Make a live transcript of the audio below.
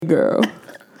girl.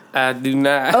 I do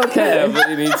not have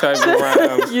any type of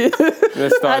rhyme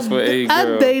that starts with A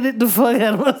girl. I dated the fuck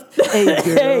out of A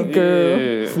girl. Hey girl.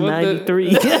 Yeah.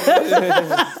 93.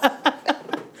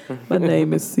 My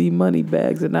name is C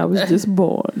Moneybags and I was just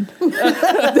born.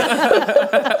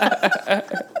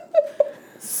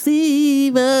 C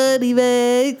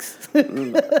Moneybags.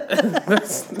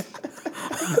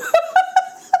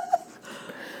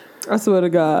 I swear to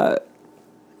God,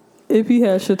 if he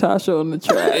had Shatasha on the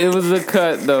track. It was a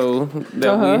cut though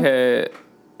that we had.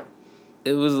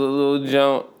 It was a little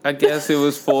jump. I guess it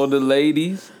was for the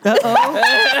ladies. You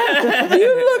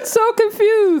look so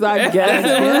confused. I guess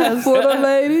it was for the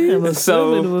ladies. I'm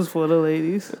assuming it was for the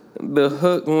ladies. The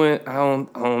hook went. I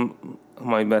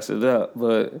might mess it up,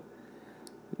 but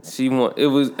she won. It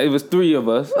was three of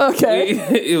us. Okay.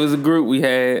 It was a group we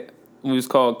had. We was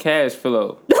called Cash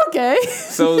Flow. Okay.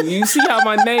 So you see how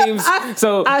my name's.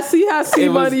 I see how C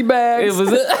Moneybags.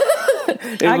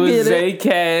 It was Zay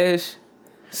Cash,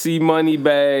 C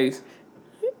Moneybags,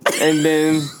 and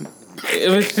then it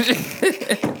was.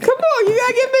 Come on, you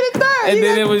gotta give me the third. And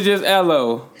then it was just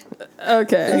LO.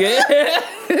 Okay. Yeah.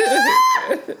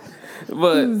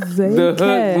 But Zay the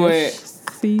Cash, hook went.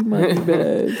 C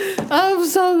Moneybags. I'm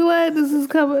so glad this is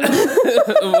coming up.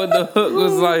 But the hook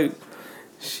was like,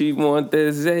 she want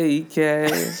that Zay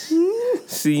Cash,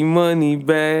 C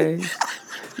Moneybags,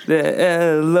 that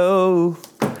LO,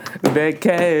 that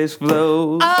cash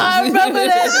flow. I remember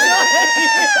that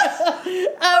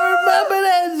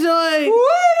joint.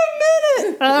 Wait a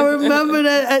minute. I remember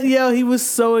that. Yo, he was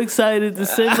so excited to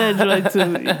send that joint to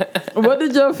me. What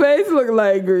did your face look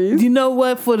like, Grease? You know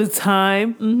what? For the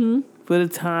time,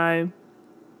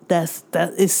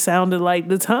 that it sounded like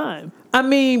the time. I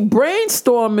mean,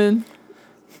 brainstorming.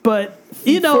 But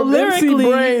you know, from MC lyrically,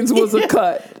 Brains was a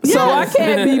cut, so I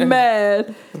can't be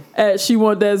mad at she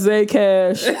want that Zay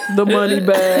Cash, the money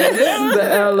bag,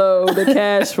 the LO, the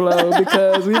cash flow,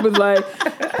 because we was like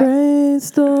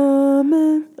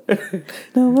brainstorming.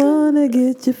 Don't wanna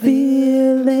get your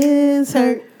feelings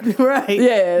hurt. Right?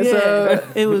 Yeah, so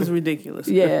it was ridiculous.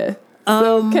 yeah.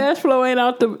 So cash flow ain't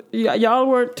out the. Y'all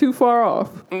weren't too far off.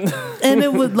 And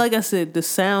it was like I said, the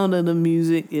sound of the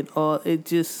music, it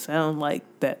just sounded like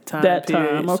that time. That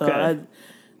period. time, okay.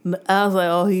 So I was like,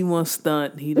 oh, he wants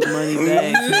stunt. He the money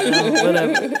bags,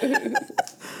 whatever.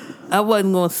 I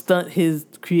wasn't gonna stunt his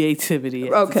creativity.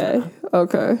 At the time.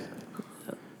 Okay.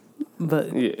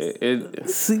 But Yeah,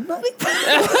 see, money.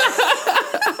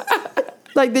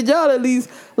 Like, did y'all at least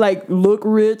like look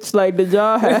rich? Like, did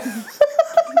y'all have?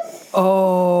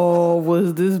 Oh,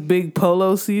 was this big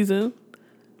polo season?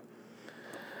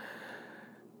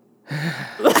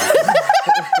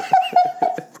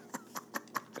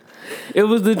 it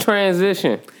was the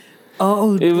transition.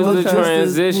 Oh, It was the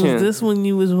transition. Was this when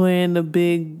you was wearing the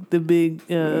big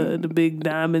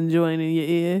diamond joint in your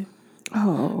ear?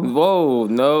 Oh, Whoa,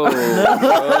 no.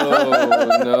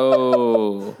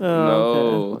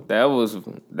 Okay. That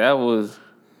was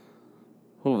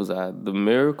what was I? The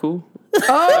Miracle?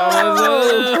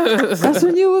 oh, that's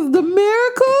when you was the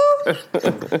miracle.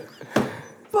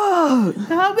 Fuck.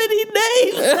 How many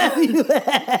names have you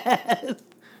had?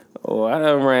 Oh, I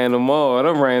done ran them all. I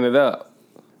done ran it up.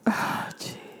 Oh,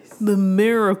 jeez. The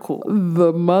Miracle.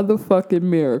 The motherfucking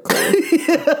miracle.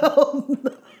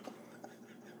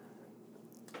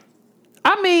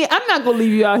 I mean, I'm not gonna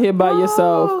leave you out here by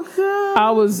yourself. Oh, God.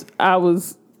 I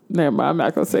was. Never mind. I'm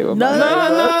not gonna say what. No.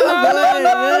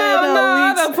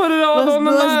 I done put it all on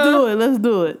the line. Let's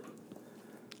do it.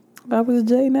 I was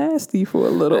Jay Nasty for a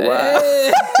little while.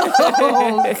 Oh,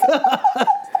 God.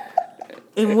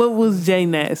 And what was Jay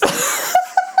Nasty?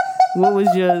 What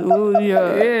was your?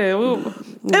 Yeah, It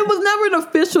was never an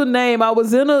official name. I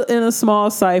was in a small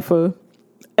cipher,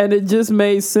 and it just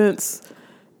made sense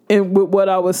with what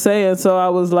I was saying. So I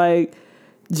was like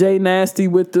Jay Nasty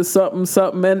with the something,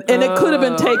 and it could have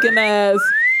been taken as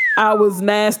I was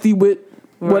nasty with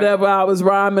whatever I was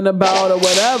rhyming about or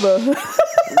whatever.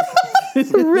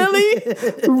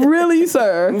 really,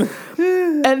 sir.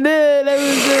 And then it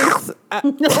was just,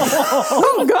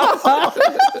 oh God.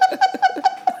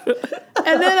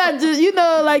 And then I just,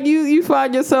 like you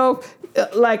find yourself,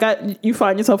 you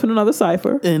find yourself in another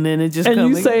cipher, And then it just and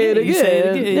you come say it again. again. You say it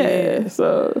again. Yeah.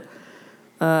 So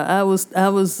I was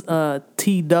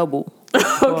T double.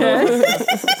 okay.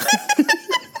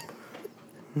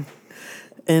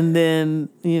 And then,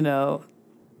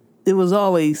 it was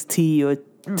always T or T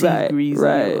Greasy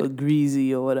or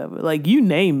Greasy or whatever. Like, you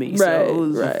name me. So it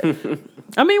was, right.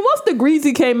 I mean, once the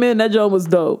Greasy came in, that joint was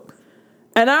dope.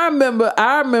 And I remember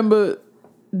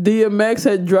DMX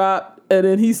had dropped, and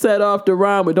then he set off the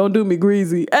rhyme with "Don't Do Me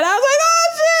Greasy," and I was like, "Oh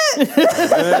shit!"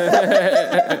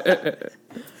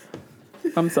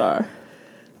 I'm sorry.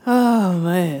 Oh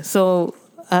man. So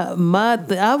I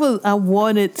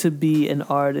wanted to be an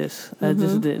artist. I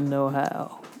just didn't know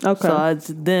how. Okay.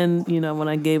 So then, when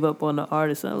I gave up on the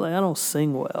artist, I was like, I don't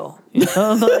sing well. Let's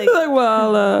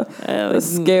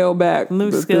scale back.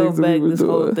 Let's scale back this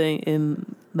whole thing.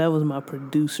 And that was my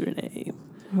producer name.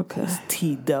 Okay. It's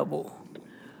T-Double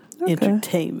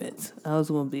Entertainment. I was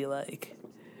going to be like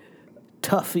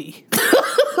Tuffy.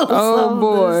 Oh,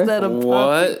 boy. Instead of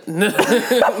what?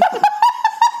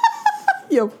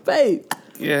 Your face.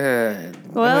 Yeah.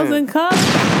 When I was in college,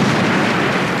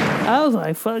 I was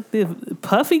like, fuck, if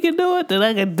Puffy can do it, then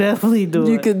I can definitely do it.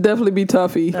 You could definitely be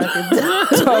Tuffy.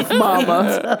 Tough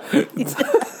mama.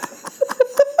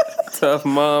 Tough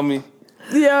mommy.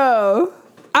 Yo,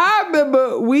 I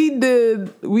remember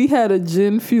we had a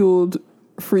gin-fueled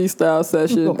freestyle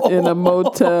session in a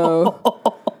motel. Oh,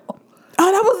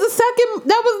 that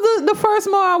was the first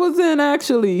mall I was in,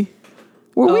 actually.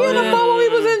 Were we in a mall when we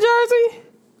was in Jersey?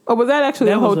 Or was that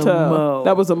actually a hotel?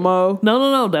 That was a mo?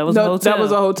 No. That was a hotel. That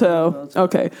was a hotel.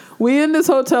 Okay. We in this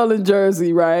hotel in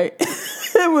Jersey, right?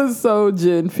 It was so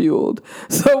gin fueled.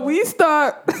 So we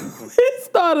start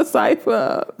a cipher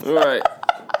up. Right.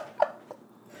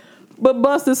 But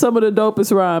busted some of the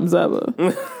dopest rhymes ever.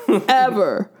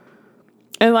 Ever.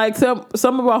 And like some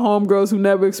of our homegirls who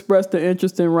never expressed an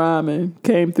interest in rhyming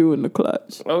came through in the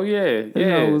clutch. Oh yeah. And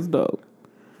that was dope.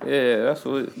 Yeah, that's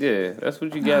what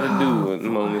you gotta do in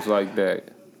moments like that.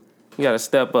 You gotta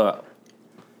step up.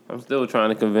 I'm still trying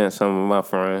to convince some of my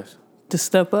friends to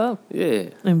step up. Yeah,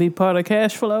 and be part of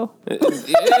cash flow. Yeah.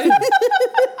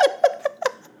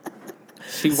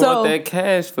 She want that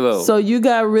cash flow. So you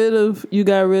got rid of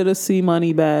C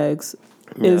Money Bags.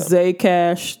 Yeah. Is Zay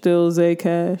Cash still Zay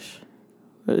Cash?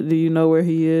 Do you know where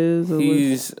he is?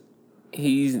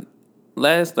 He's.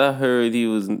 Last I heard, he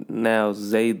was now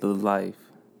Zay the Life.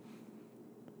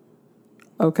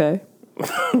 Okay.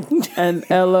 And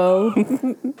L.O.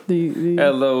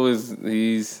 L.O. is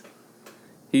he's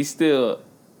just Jello.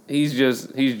 He's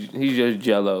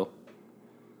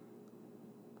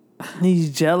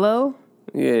Jello?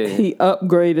 Yeah. He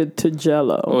upgraded to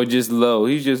Jello. Or just low.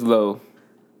 He's just low.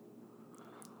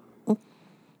 All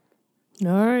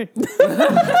right.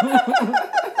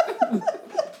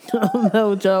 I don't know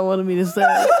what y'all wanted me to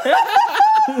say.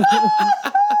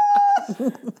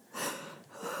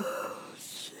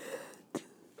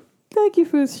 Thank you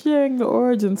for sharing the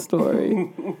origin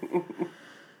story.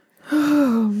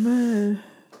 Oh, man.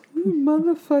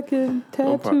 Motherfucking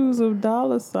tattoos of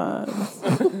dollar signs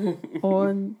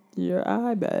on your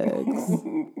eye bags.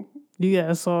 You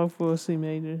got a song for a C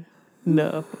major?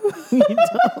 No. You don't.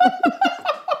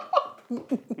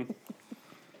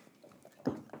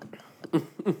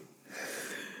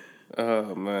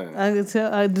 Oh, man. I could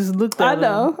tell. I just looked at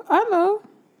him. I know.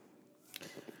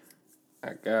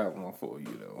 I got one for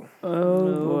you, though.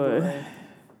 Oh, boy.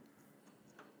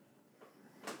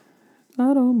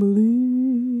 I don't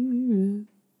believe it.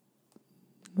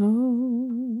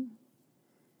 No.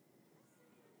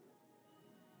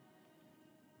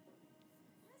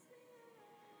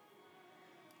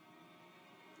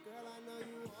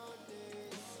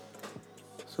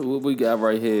 So what we got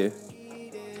right here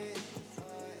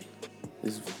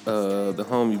is the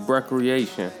homie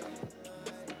Recreation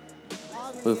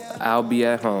with I'll Be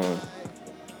At Home.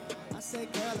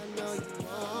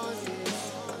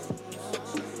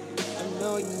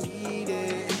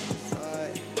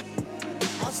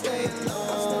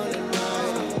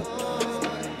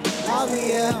 I'll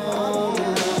be at home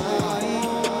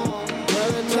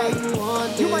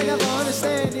tonight. You might never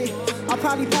understand it. I'll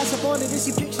probably pass up on it and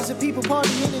see pictures of people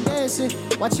partying and dancing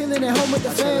while chilling at home with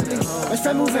the family. Best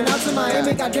friend moving out to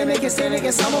Miami, goddamn it, can't stand it,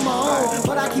 guess I'm on my own.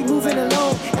 But I keep moving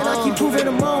alone, and I keep proving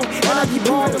them wrong, and I keep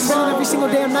proving them wrong. Every single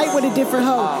damn night with a different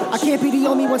hoe. I can't be the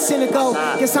only one cynical.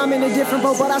 Guess I'm in a different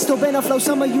boat, but I still been a flow.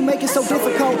 Some of you make it so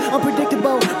difficult,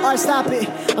 unpredictable. Alright, stop it.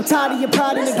 I'm tired of your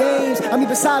pride in the games. I mean,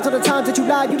 besides all the times that you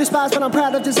lied, you despise, but I'm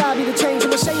proud of desire me to change.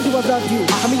 I'm ashamed to have loved you.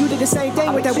 I mean, you did the same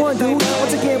thing with that one dude.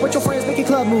 Once again, with your friends making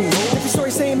club moves. If your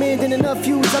story saying man, then enough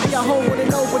views. I'll be at home when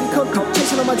nobody come true.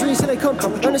 Chasing all my dreams till they come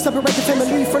true. Learn to separate the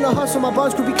family from the hustle. My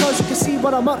bugs grew because you can see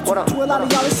what I'm up to. To a lot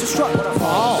of y'all, it's a struggle.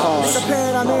 It's a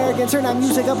paradigm arrogant. Turn that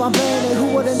music up, I'm playing it.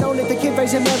 Who would've known that the kid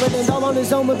raising Maryland all on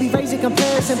his own would be raising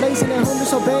comparison. Blazing at home,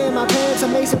 disobeying my parents.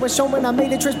 Amazing when showing I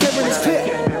made it transparent, it's clear.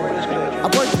 I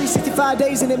worked 365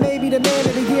 days and it made me the man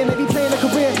of the year. Maybe playing a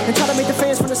career and try to make the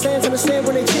fans from the stands understand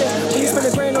when they cheer. When you spend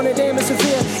a grand on a damn, it's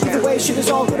severe. Either way, shit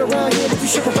is all good around here. If you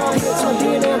shook around here, it's my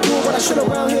DNA. I'm doing what I should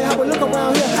around here. How I look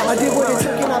around here. I did what it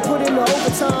took and I put in the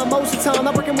overtime. Most of the time,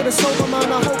 I'm working with a sober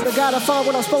mind. I hope to God I find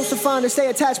what I'm supposed to find and stay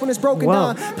attached when it's broken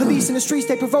down. Police in the streets,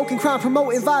 they provoking crime,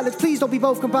 promoting violence. Please don't be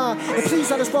both combined. And please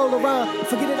let us roll around.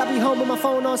 Forget it, I be home with my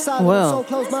phone on silent. I'm so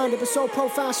close-minded, but so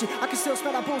profound shit. I can still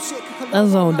smell that bullshit. I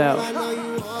zoned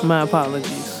out. My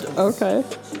apologies. Okay.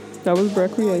 That was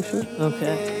recreation.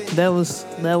 Okay. That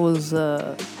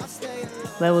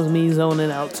was me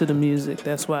zoning out to the music.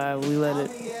 That's why we let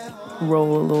it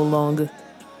roll a little longer.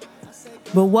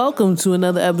 But welcome to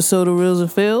another episode of Reels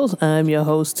and Fails. I'm your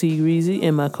host, T Greasy,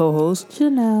 and my co-host,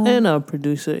 Janelle. And our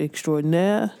producer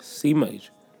extraordinaire, C Major.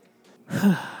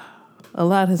 A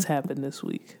lot has happened this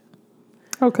week.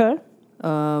 Okay.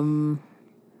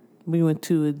 We went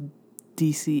to a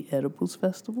DC Edibles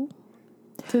Festival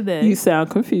today. You sound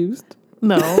confused.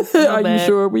 No. Are you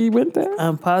sure we went there?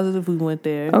 I'm positive we went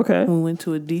there. Okay. We went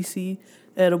to a DC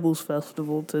Edibles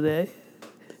Festival today.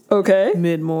 Okay.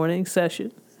 Mid-morning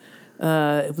session.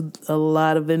 It was a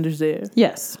lot of vendors there.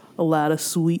 Yes. A lot of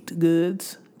sweet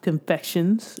goods,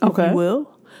 confections, if you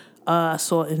will. I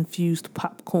saw infused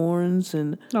popcorns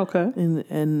and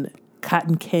and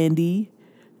cotton candy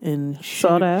and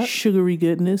sugary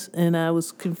goodness. And I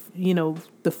was,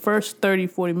 the first 30,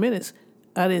 40 minutes,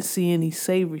 I didn't see any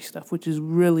savory stuff, which is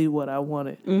really what I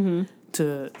wanted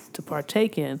to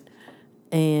partake in.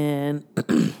 And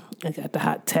I got the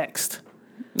hot text.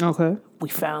 Okay. We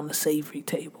found the savory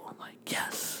table. I'm like,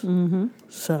 yes. Mm-hmm.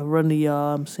 So I run to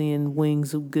y'all. I'm seeing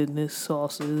wings of goodness,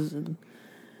 sauces, and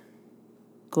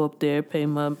go up there, buy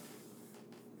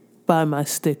my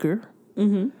sticker,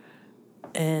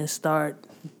 and start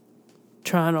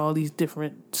trying all these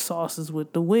different sauces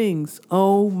with the wings.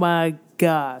 Oh my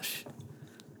gosh.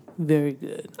 Very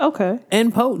good. Okay.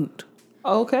 And potent.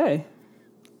 Okay.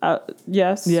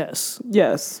 Yes. Yes.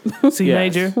 Yes. C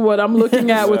major. What I'm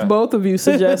looking at with both of you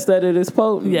suggests that it is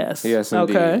potent. Yes. Yes,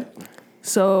 indeed. Okay.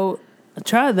 So I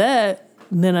tried that.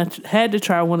 And then I had to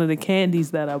try one of the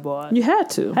candies that I bought. You had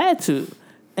to.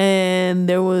 And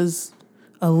there was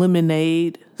a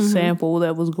lemonade sample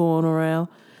that was going around.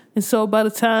 And so by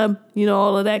the time,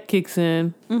 all of that kicks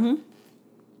in,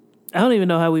 I don't even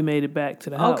know how we made it back to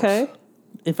the house. Okay.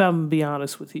 If I'm going to be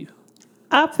honest with you.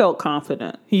 I felt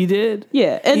confident. You did?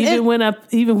 Yeah.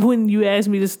 Even when you asked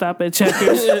me to stop at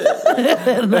Checkers,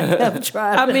 I've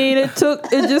tried. I mean, it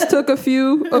just took a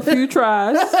few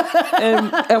tries,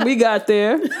 and we got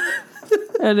there.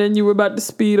 And then you were about to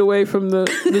speed away from the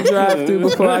drive-thru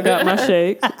before I got my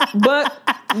shake, but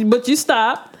you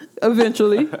stopped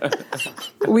eventually.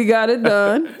 We got it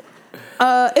done. It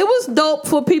was dope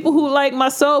for people who, like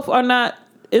myself, are not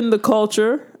in the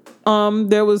culture.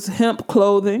 There was hemp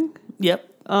clothing. Yep.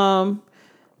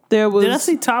 There was. Did I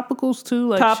see topicals too?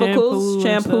 Like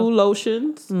shampoo,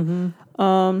 lotions.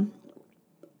 Mm-hmm.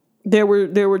 There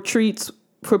were treats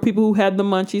for people who had the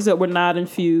munchies that were not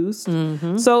infused.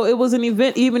 Mm-hmm. So it was an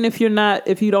event. Even if you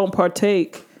don't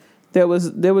partake, there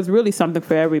was really something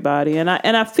for everybody. And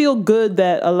I feel good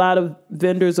that a lot of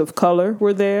vendors of color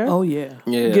were there. Oh yeah,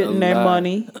 getting their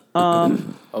money.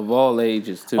 Of all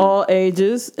ages too. All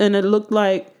ages, and it looked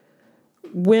like.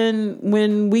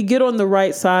 When we get on the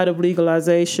right side of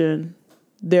legalization,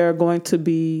 there are going to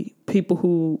be people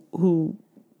who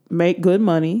make good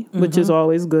money, which is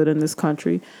always good in this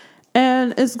country,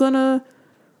 and it's gonna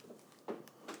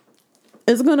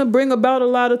bring about a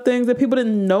lot of things that people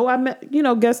didn't know.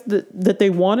 Guess that they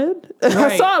wanted. Right.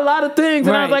 I saw a lot of things,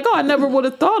 and I was like, oh, I never would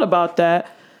have thought about that,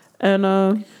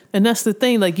 And that's the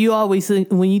thing. Like, you always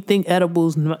think, when you think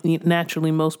edibles,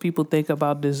 naturally most people think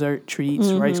about dessert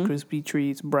treats, Rice Krispie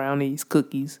treats, brownies,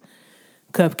 cookies,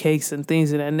 cupcakes, and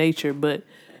things of that nature. But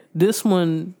this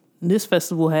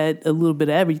festival had a little bit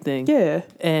of everything. Yeah.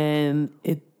 And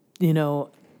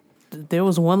there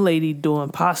was one lady doing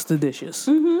pasta dishes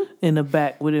in the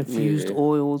back with infused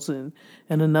oils, and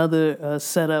another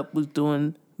setup was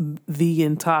doing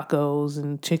vegan tacos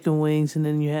and chicken wings, and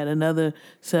then you had another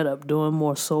setup doing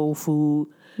more soul food,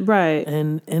 right?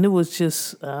 And it was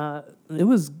just it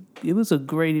was a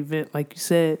great event. Like you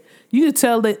said, you could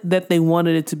tell that they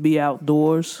wanted it to be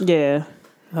outdoors,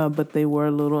 but they were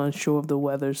a little unsure of the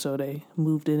weather, so they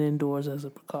moved it indoors as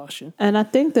a precaution. And I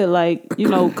think that,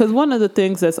 because one of the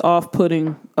things that's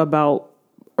off-putting about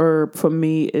herb for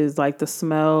me is like the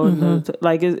smell, and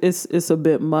it's a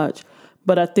bit much.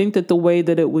 But I think that the way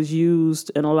that it was used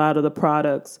in a lot of the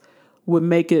products would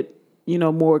make it,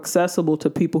 more accessible to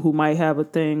people who might have a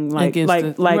thing like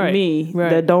me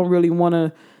that don't really want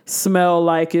to smell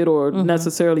like it or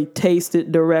necessarily taste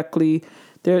it directly.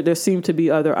 There seemed to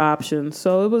be other options,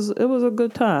 so it was a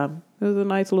good time. It was a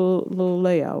nice little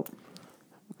layout.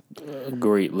 A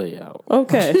great layout.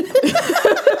 Okay.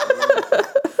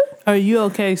 Are you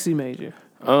okay, C Major?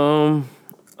 I'm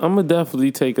gonna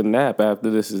definitely take a nap after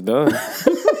this is done.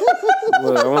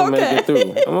 But I'm gonna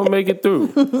make it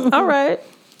through. All right.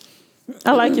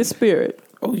 I like your spirit.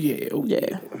 Oh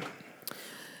yeah.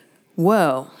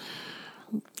 Well,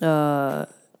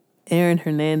 Aaron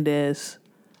Hernandez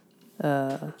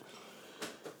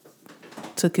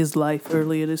took his life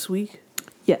earlier this week.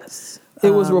 Yes. It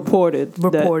was reported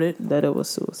that it was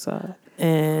suicide.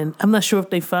 And I'm not sure if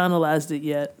they finalized it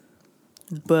yet,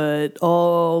 but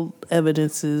all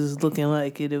evidence is looking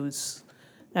like it was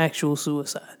actual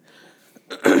suicide.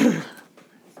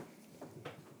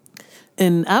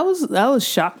 And I was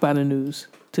shocked by the news,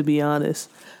 to be honest.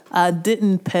 I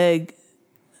didn't peg,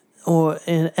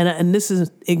 and this is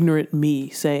ignorant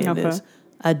me saying this.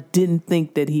 I didn't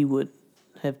think that he would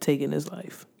have taken his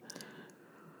life.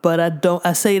 But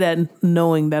I say that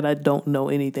knowing that I don't know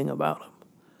anything about him.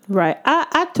 Right.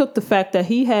 I took the fact that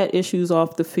he had issues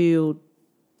off the field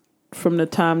from the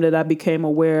time that I became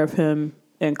aware of him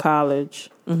in college.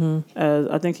 Mm-hmm. As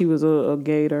I think he was a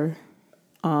Gator,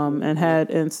 and had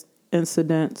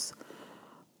incidents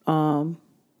of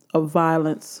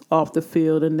violence off the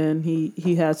field, and then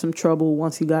he had some trouble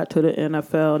once he got to the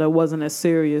NFL that wasn't as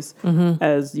serious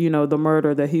as the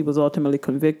murder that he was ultimately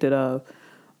convicted of.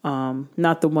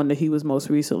 Not the one that he was most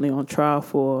recently on trial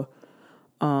for.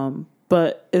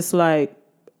 But it's like,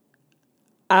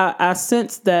 I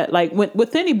sense that, like,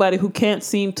 with anybody who can't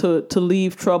seem to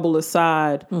leave trouble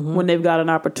aside when they've got an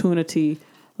opportunity,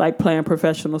 like playing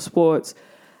professional sports,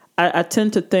 I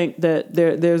tend to think that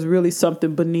there's really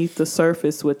something beneath the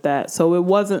surface with that. So it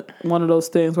wasn't one of those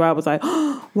things where I was like,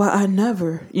 oh, well, I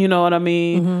never, you know what I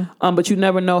mean? But you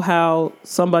never know how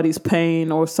somebody's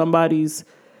pain or somebody's,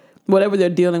 whatever they're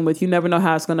dealing with, you never know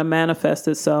how it's going to manifest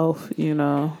itself,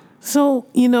 So,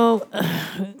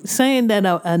 saying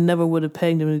that I never would have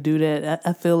pegged him to do that,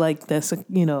 I feel like that's a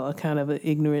kind of an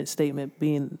ignorant statement,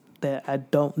 being that I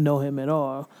don't know him at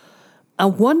all. I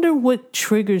wonder what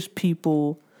triggers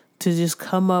people to just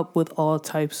come up with all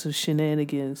types of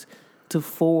shenanigans to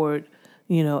forward,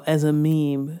 as a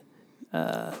meme,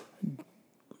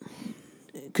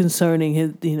 concerning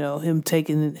his, him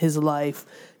taking his life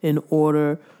in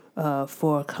order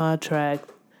for a contract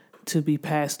to be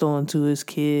passed on to his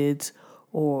kids,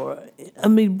 or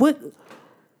what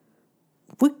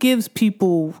gives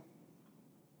people?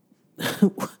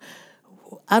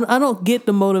 I don't get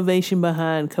the motivation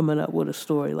behind coming up with a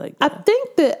story like that.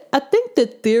 I think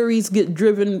that theories get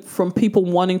driven from people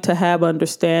wanting to have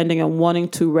understanding and wanting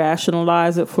to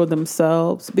rationalize it for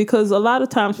themselves, because a lot of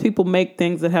times people make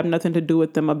things that have nothing to do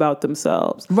with them about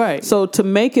themselves. Right. So to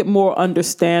make it more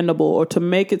understandable, or to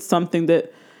make it something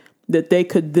that they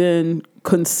could then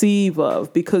conceive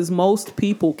of, because most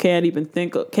people can't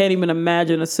even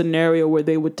imagine a scenario where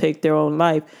they would take their own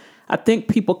life. I think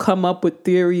people come up with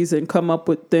theories and come up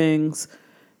with things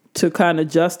to kind of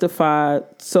justify,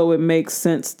 so it makes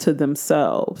sense to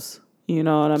themselves. You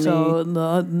know what I mean?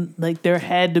 So, there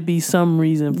had to be some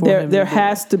reason for him. There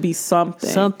has to be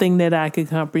something that I could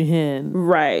comprehend,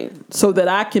 right? So that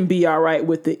I can be all right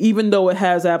with it, even though it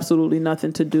has absolutely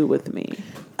nothing to do with me.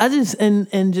 I just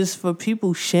and just for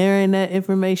people sharing that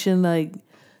information, like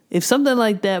if something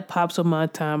like that pops on my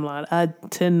timeline, I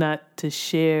tend not to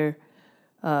share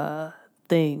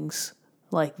things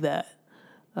like that,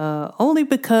 only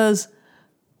because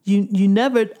you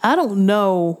never. I don't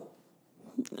know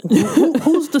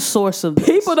who's the source of this.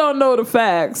 People don't know the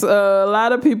facts. A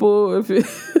lot of people, don't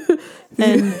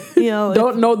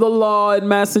know the law in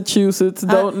Massachusetts.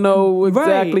 Don't know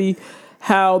exactly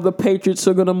how the Patriots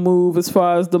are going to move as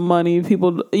far as the money.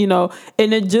 People, and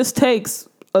it just takes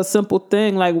a simple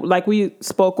thing like we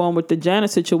spoke on with the Janet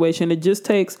situation. It just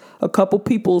takes a couple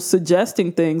people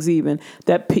suggesting things even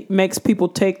that makes people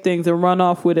take things and run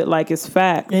off with it like it's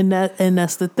fact. And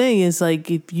that's the thing, is like,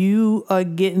 if you are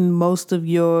getting most of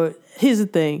your, here's the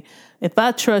thing, if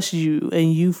I trust you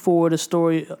and you forward a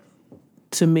story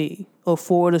to me or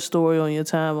forward a story on your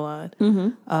timeline,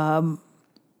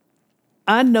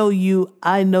 I know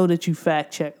that you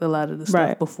fact checked a lot of the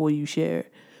stuff before you share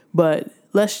it. But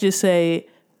let's just say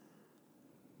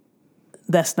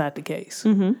that's not the case.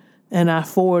 And I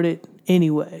forward it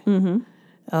anyway.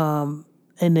 And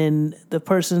then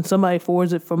somebody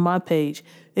forwards it from my page.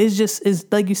 It's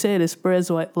like you said, it spreads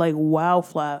like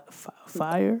wildfire.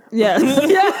 Fire? Yes.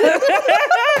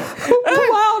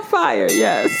 Wildfire,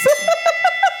 yes.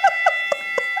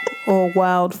 Or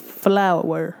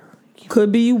wildflower.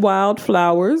 Could be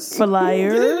wildflowers.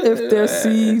 Flyer. If their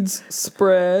seeds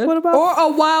spread. What about- or a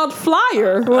wild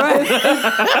flyer, right?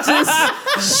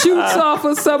 Just shoots off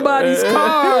of somebody's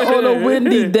car on a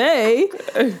windy day.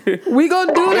 We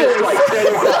gonna do this.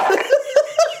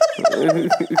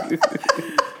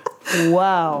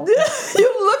 Wow. You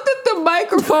looked at the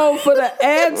microphone for the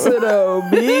answer though,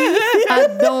 B. I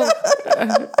don't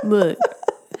look.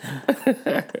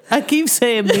 I keep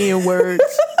saying me in words.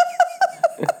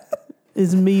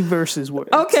 It's me versus words.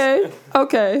 Okay.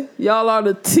 Y'all are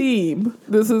the team.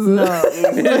 This is No.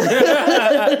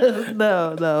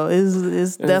 No.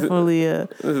 It's definitely a.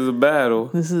 This is a battle.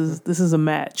 This is a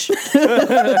match.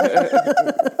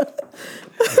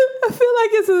 I feel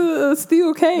like it's a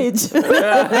steel cage.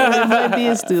 It might be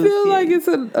a steel. I feel like it's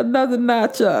another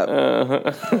notch up.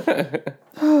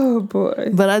 Oh boy.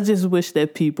 But I just wish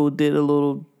that people did a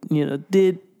little,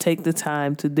 did take the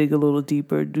time to dig a little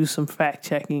deeper, do some fact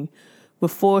checking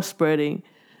before spreading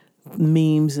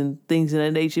memes and things of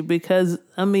that nature. Because,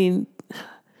 I mean,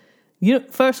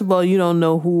 first of all, you don't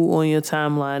know who on your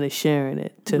timeline is sharing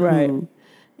it to who.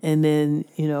 And then,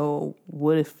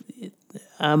 what if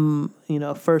I'm,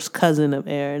 a first cousin of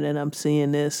Aaron and I'm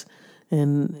seeing this.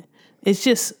 And I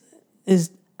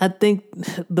think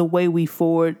the way we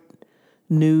forward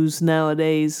news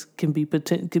nowadays could be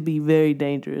very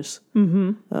dangerous.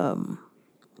 Mm-hmm.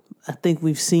 I think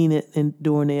we've seen it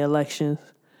during the elections,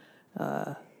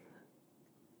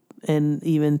 and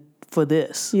even for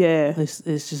this. Yeah, it's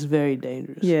just very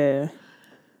dangerous. Yeah.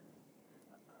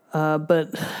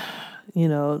 But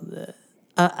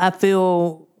I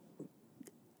feel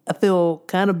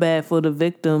kind of bad for the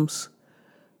victims,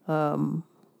 for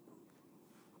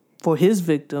his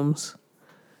victims.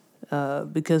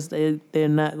 Because they're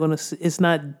not going to. It's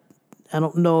not. I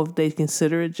don't know if they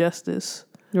consider it justice,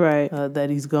 right? That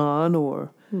he's gone, or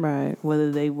right,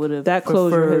 whether they would have that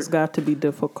closure has got to be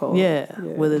difficult. Yeah,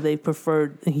 whether they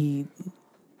preferred he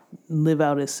live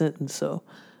out his sentence. So,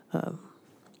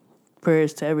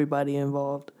 prayers to everybody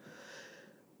involved.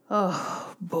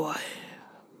 Oh boy,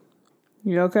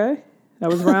 you okay? That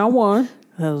was round one.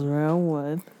 That was round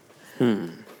one.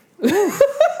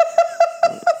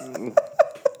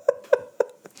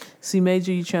 See,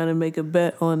 Major, you trying to make a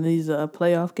bet on these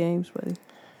playoff games, buddy?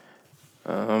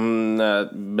 I'm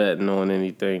not betting on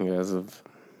anything as of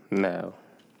now.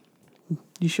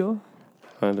 You sure?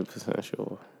 100%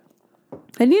 sure.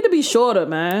 They need to be shorter,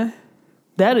 man.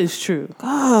 That is true.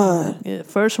 God. Yeah,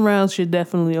 first round should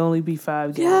definitely only be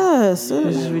 5 games. Yes.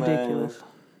 This is ridiculous.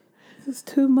 This is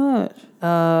too much.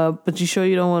 But you sure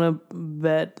you don't want to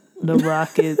bet the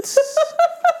Rockets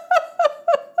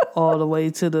all the way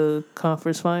to the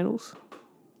conference finals?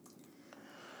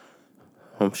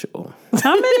 I'm sure.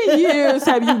 How many years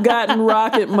have you gotten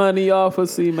Rocket money off of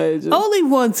C Major? Only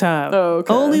one time. Oh,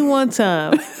 okay. Only one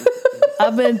time.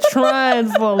 I've been trying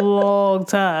for a long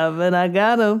time, and I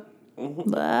got him.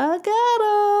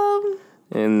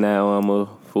 And now I'm a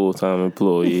full-time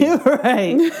employee.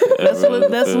 Right.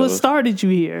 That's what started you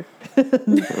here.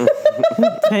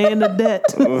 Paying the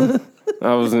debt.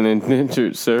 I was an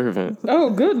indentured servant. Oh,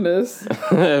 goodness.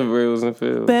 At Rails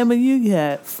Fields. Bama, you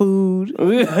got food.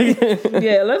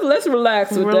 Yeah, let's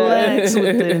relax with Relax that.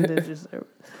 with the indentured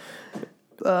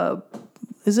servant.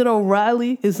 Is it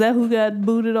O'Reilly? Is that who got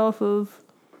booted off of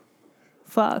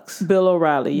Fox? Bill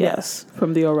O'Reilly, yes.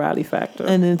 From the O'Reilly Factor.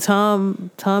 And then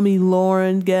Tommy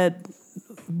Lauren got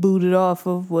booted off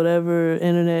of whatever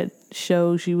internet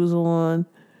show she was on.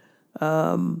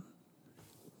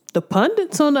 The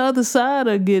pundits on the other side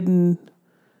are getting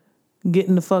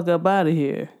the fuck up out of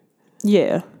here.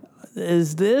 Yeah.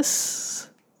 Is this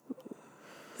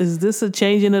a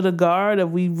changing of the guard? Are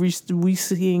we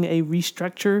seeing a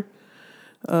restructure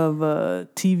of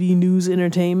TV news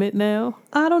entertainment now?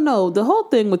 I don't know. The whole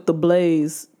thing with the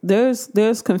Blaze,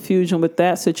 there's confusion with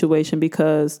that situation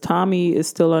because Tommy is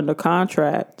still under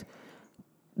contract.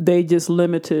 They just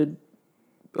limited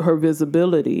her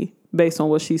visibility based on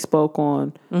what she spoke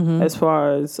on as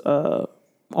far as a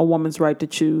woman's right to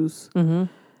choose.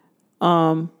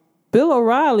 Mm-hmm. Bill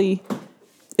O'Reilly,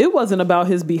 it wasn't about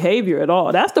his behavior at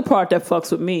all. That's the part that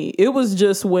fucks with me. It was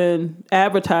just when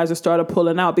advertisers started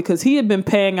pulling out because he had been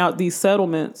paying out these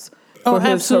settlements for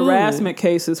his harassment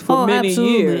cases for many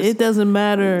years. It doesn't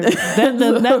matter.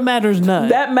 That matters none.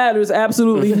 That matters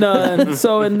absolutely none.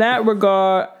 So in that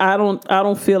regard, I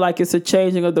don't feel like it's a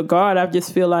changing of the guard. I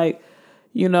just feel like,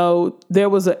 there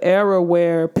was an era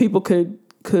where people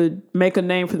could make a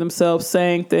name for themselves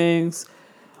saying things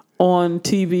on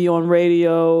TV, on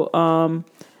radio,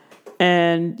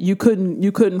 and you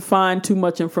couldn't find too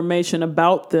much information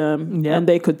about them, and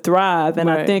they could thrive. And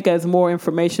I think as more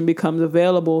information becomes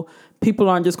available, people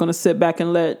aren't just going to sit back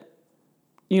and let,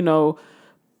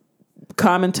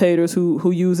 commentators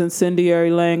who use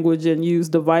incendiary language and use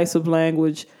divisive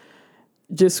language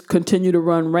just continue to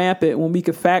run rampant when we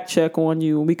could fact check on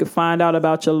you and we could find out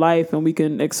about your life and we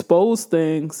can expose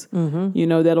things,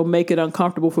 that'll make it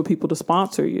uncomfortable for people to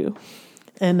sponsor you.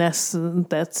 And that's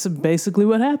basically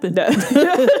what happened.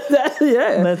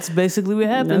 That's basically what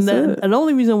happened. And the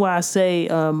only reason why I say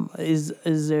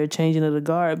is there a changing of the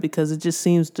guard, because it just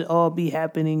seems to all be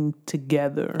happening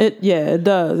together. It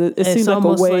does. It seems like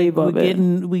a wave of it.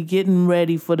 We're getting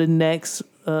ready for the next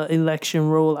election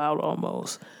rollout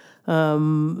almost,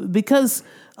 because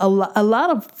a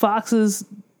lot of Fox's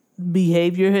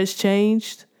behavior has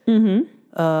changed.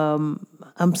 I'm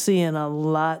seeing a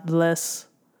lot less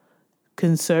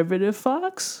conservative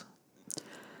Fox.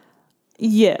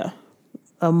 Yeah.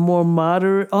 A more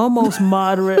moderate, almost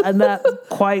moderate, not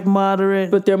quite moderate.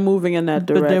 But they're moving in that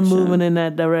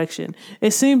direction.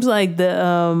 It seems like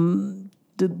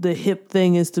the hip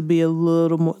thing is to be a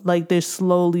little more, like they're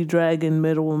slowly dragging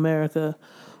middle America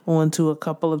onto a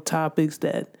couple of topics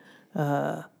that,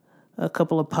 a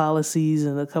couple of policies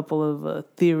and a couple of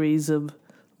theories of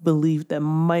belief that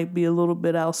might be a little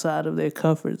bit outside of their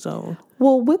comfort zone.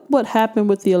 Well, with what happened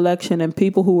with the election and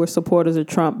people who were supporters of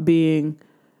Trump being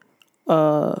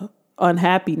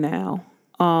unhappy now,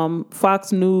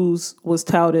 Fox News was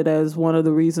touted as one of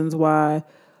the reasons why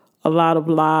a lot of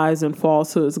lies and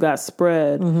falsehoods got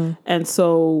spread. And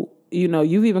so,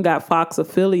 you've even got Fox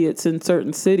affiliates in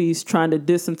certain cities trying to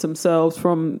distance themselves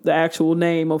from the actual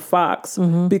name of Fox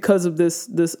because of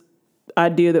this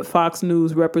idea that Fox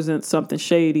News represents something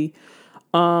shady.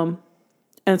 And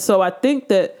so I think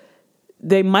that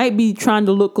they might be trying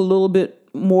to look a little bit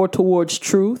more towards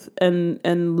truth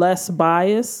and less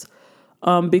bias,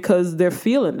 because they're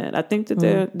feeling it. I think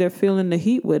that they're feeling the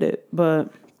heat with it,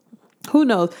 but who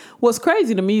knows? What's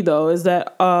crazy to me though is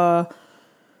that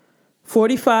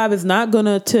 45 is not going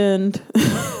to attend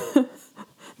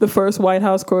the first White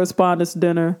House Correspondents'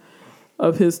 Dinner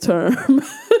of his term.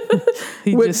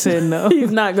 He just said no.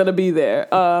 He's not going to be there,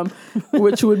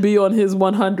 which would be on his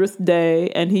 100th day.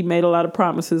 And he made a lot of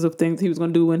promises of things he was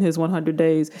going to do in his 100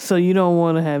 days. So you don't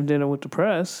want to have dinner with the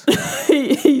press.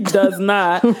 He does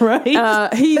not.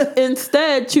 Right. He's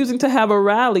instead choosing to have a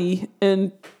rally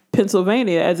in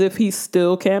Pennsylvania as if he's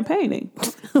still campaigning.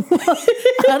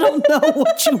 I don't know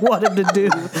what you want him to do.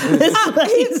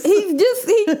 He's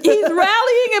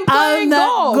rallying and playing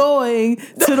golf. I'm not going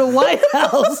to the White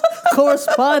House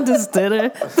Correspondents'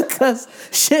 Dinner because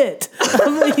shit. I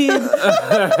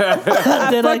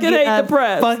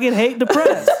fucking hate the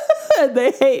press. And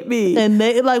they hate me. And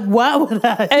they why would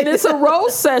I? And it's a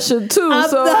roast session too. I'm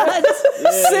not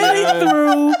sitting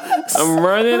through. I'm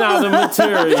running out of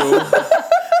material.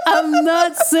 I'm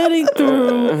not sitting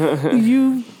through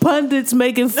you pundits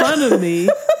making fun of me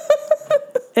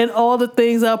and all the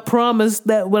things I promised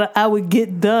that I would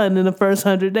get done in the first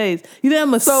 100 days. You think I'm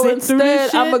going to sit through this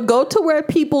shit? I'm going to go to where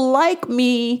people like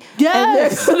me.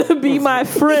 Yes. And they're going to be my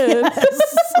friend.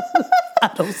 Yes. I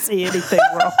don't see anything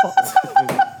wrong.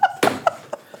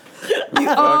 You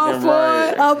all for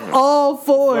it? I'm all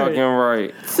for it. Fucking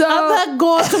right. So I'm not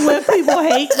going to where people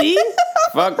hate me.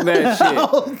 Fuck that shit.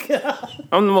 Oh, God.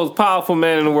 I'm the most powerful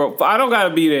man in the world. I don't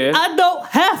gotta be there. I don't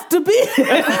have to be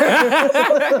there.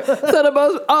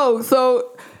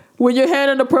 So when you're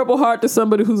handing a Purple Heart to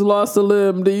somebody who's lost a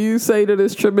limb, do you say that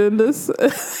it's tremendous?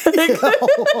 And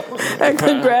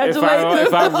congratulate them?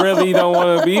 If I really don't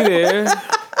want to be there.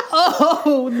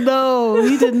 Oh, no.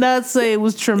 He did not say it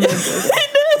was tremendous.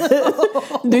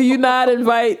 Do you not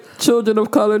invite children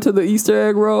of color to the Easter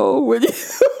egg roll? Wait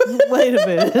a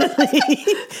minute.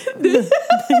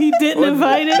 He didn't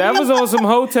invite it? That was on some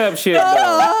Hotep shit, though.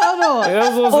 Hold on.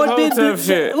 That was on some Hotep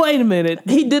shit. Wait a minute.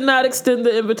 He did not extend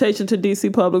the invitation to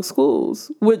DC public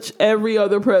schools, which every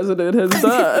other president has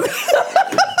done.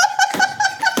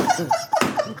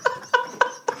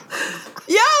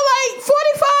 Y'all, 45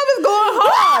 is going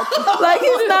hard.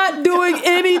 He's not doing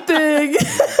anything.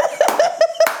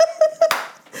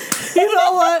 You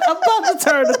know what? I'm about to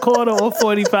turn the corner on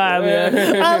 45,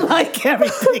 man. I like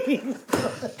everything.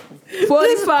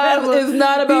 45 is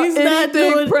not about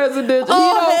anything presidential. Oh,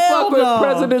 he don't fuck with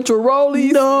presidential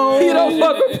rollies. No. He don't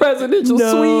fuck with presidential sweets.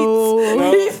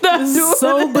 No. He's not doing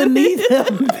so beneath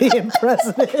him being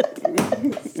president.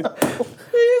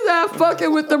 He's not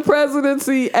fucking with the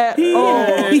presidency at all.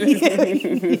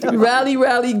 Rally,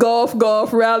 rally, golf,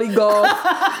 golf, rally, golf.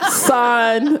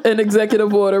 Sign an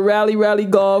executive order. Rally, rally,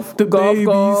 golf, golf,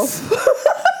 golf.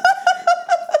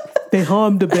 They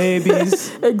harmed the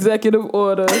babies. Executive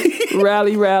order.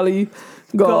 Rally.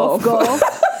 Golf.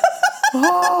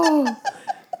 Oh,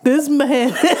 this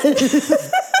man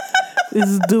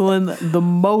is doing the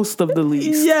most of the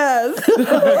least. Yes.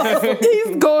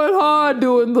 He's going hard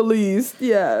doing the least.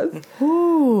 Yes.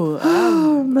 Ooh,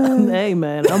 man. Hey,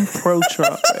 man, I'm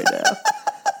pro-Trump right now.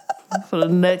 For the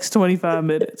next 25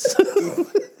 minutes.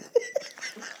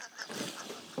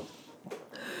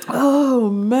 Oh,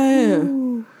 man.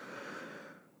 Ooh.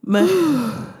 Man,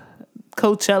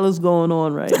 Coachella's going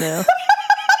on right now.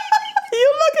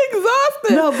 You look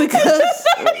exhausted. No, because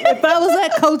if I was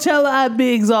at Coachella, I'd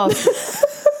be exhausted.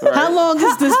 Right. How long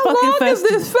is this fucking festival? How long is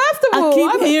this festival? I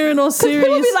keep hearing on Sirius.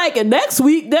 People be like, next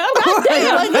week, now.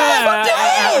 Goddamn.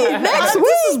 Like, next week.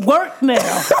 This is work now.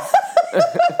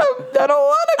 I don't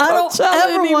want to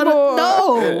Coachella anymore.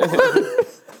 No.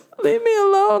 Leave me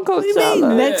alone, Coachella. What do you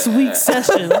mean next week's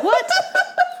session? What?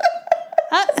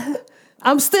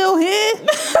 I'm still here.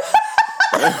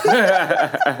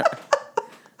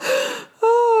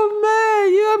 Oh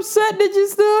man, you upset that you're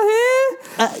still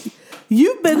here?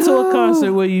 You've been to a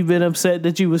concert where you've been upset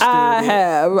that you were still here. I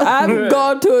have. I've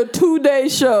gone to a 2-day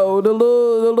show, the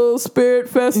little Spirit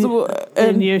Festival,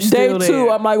 and you're still day 2, there.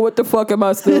 I'm like, what the fuck am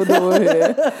I still doing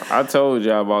here? I told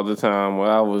y'all about the time where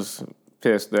I was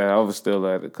pissed that I was still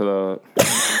at the club. You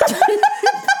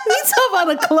talking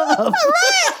about a club?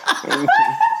 Right.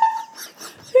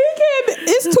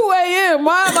 It's 2 a.m.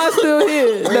 Why am I still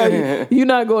here? No, you're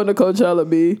not going to Coachella,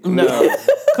 B. No.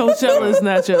 Coachella is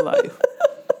not your life.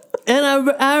 And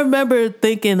I remember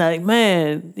thinking, like,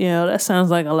 man, that sounds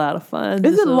like a lot of fun.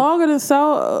 Is it longer than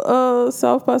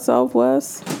South by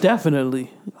Southwest?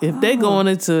 Definitely. If they going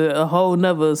into a whole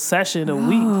nother session a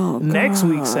week, next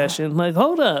week's session, like,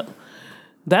 hold up.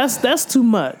 That's too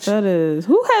much. That is.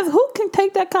 Who can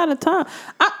take that kind of time?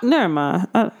 Never mind.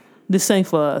 This ain't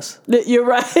for us. You're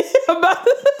right.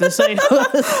 This ain't for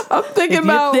us. I'm thinking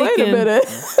about, wait a minute.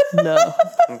 No.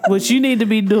 What you need to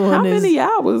be doing How many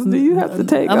hours do you have to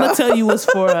take I'm going to tell you what's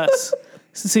for us.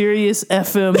 Sirius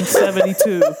FM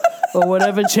 72 or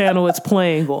whatever channel it's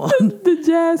playing on. The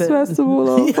Jazz Festival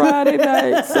on Friday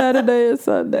night, Saturday, and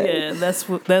Sunday. Yeah,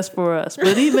 that's for us.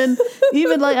 But even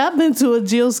like, I've been to a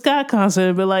Jill Scott concert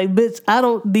and been like, bitch, I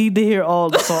don't need to hear all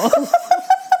the songs.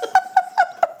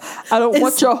 I don't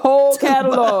want your whole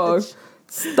catalog.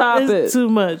 Stop it. It's too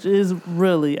much. It's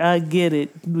really, I get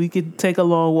it. We could take a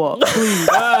long walk. Please.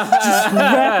 Just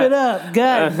wrap it up.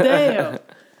 God damn.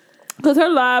 Because her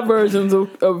live versions of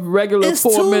regular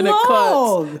 4-minute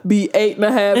cuts be 8.5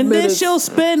 minutes. And then she'll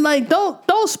spend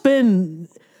don't spend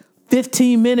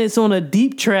 15 minutes on a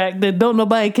deep track that don't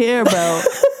nobody care about.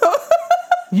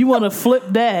 You want to flip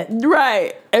that.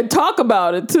 Right. And talk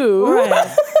about it too.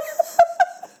 Right.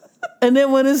 And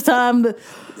then when it's time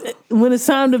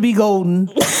to be golden,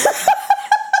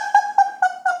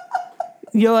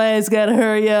 your ass gotta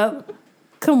hurry up.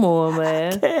 Come on,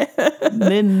 man.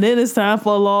 Then it's time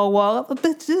for a long walk.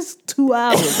 Bitch, it's 2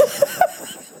 hours.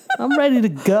 I'm ready to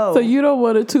go. So you don't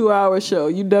want a 2-hour show.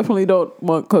 You definitely don't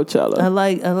want Coachella. I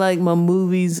like my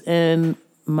movies and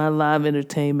my live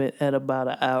entertainment at about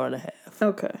an hour and a half.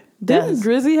 Okay. Didn't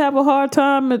Drizzy have a hard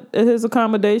time at his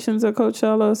accommodations at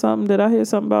Coachella or something? Did I hear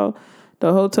something about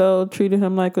the hotel treated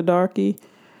him like a darkie?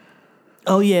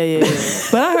 Oh, yeah.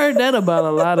 But I heard that about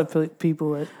a lot of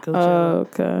people at Coachella.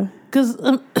 Okay. Because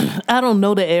I don't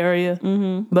know the area,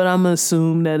 but I'm going to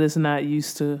assume that it's not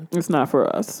used to. It's not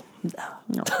for us.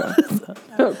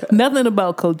 Okay. Nothing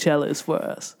about Coachella is for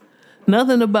us.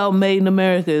 Nothing about Made in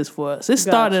America is for us. It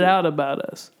started out about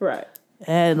us. Right.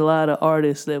 Had a lot of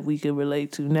artists that we can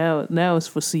relate to. Now it's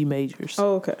for C majors.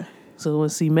 Oh, okay. So when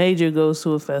C major goes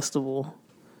to a festival,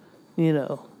 he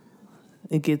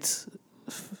gets.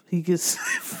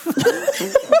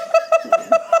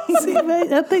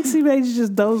 I think C major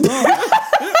just dozed off.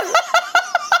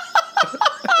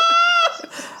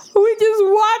 We just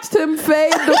watched him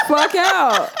fade the fuck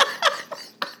out.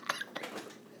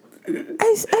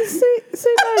 Hey, C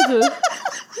major.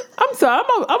 I'm sorry,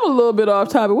 I'm a little bit off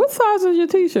topic. What size is your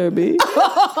t-shirt, B?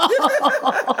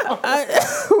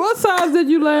 What size did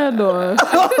you land on?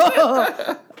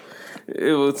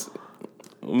 It was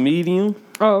medium.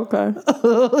 Oh, okay.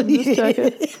 Just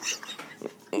checking.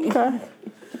 Okay.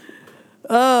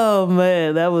 Oh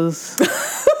man, that was.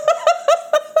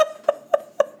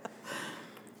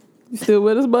 You still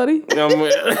with us, buddy? I'm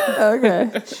with. Okay.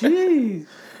 Jeez.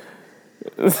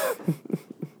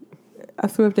 I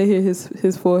swear if they hit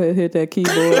his forehead hit that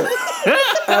keyboard,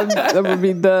 I'm gonna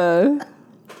be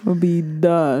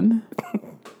done.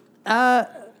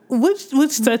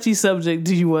 Which touchy subject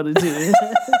do you want to do?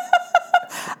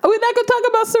 Are we not gonna talk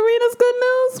about Serena's good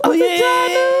news? Oh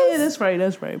yeah, yeah, that's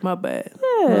right. My bad.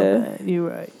 Yeah. My bad. You're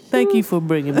right. Thank you for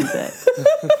bringing me back.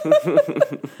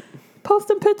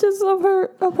 Posting pictures of her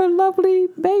lovely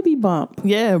baby bump.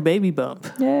 Yeah, baby bump.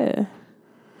 Yeah.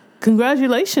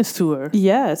 Congratulations to her.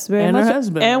 Yes, very and much. her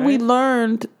husband. And right? we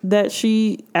learned that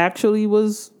she actually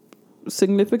was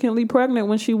significantly pregnant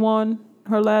when she won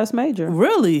her last major.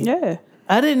 Really? Yeah.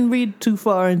 I didn't read too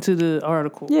far into the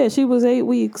article. Yeah, she was 8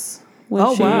 weeks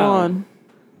when she won.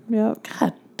 Yep.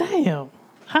 God damn.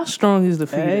 How strong is the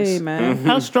fetus? Hey, man.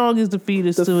 How strong is the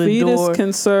fetus to endure? The fetus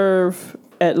can serve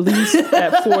at least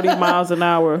at 40 miles an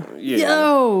hour. Yeah.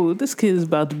 Yo, this kid is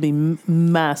about to be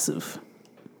massive.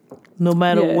 No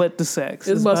matter what the sex.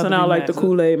 It's busting out like the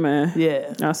Kool-Aid man.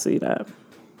 Yeah. I see that.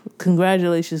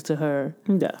 Congratulations to her.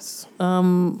 Yes.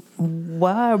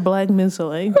 Why are black men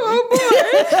so angry? People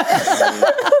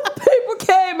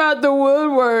came out the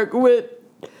woodwork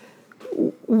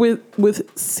with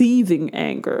seething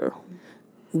anger.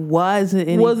 Why is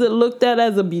it Was it looked at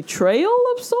as a betrayal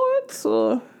of sorts,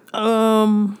 or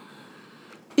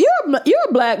you're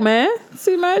a black man,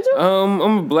 see, Major? I'm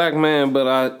a black man, but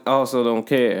I also don't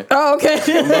care. Oh, okay.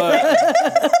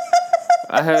 But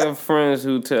I have friends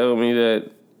who tell me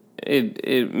that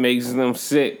it makes them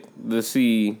sick to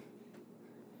see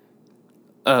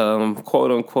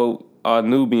quote unquote our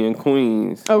Nubian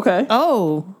queens. Okay.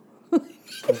 Oh.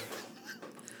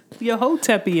 Your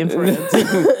Hotepian friends.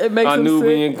 It makes our them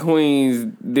Nubian sick.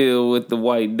 queens deal with the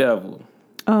white devil.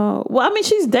 Well, I mean,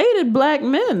 she's dated black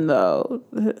men though.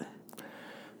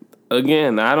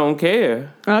 Again, I don't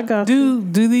care. I got Do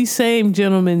these same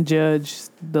gentlemen judge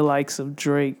the likes of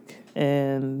Drake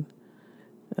and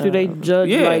do they judge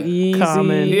yeah. like Yeezy?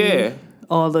 Common. Yeah.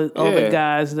 all the Yeah.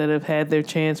 guys that have had their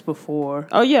chance before?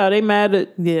 Oh yeah, they mad at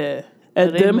Yeah.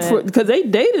 at them because they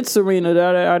dated Serena.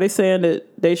 Are they saying that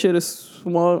they should have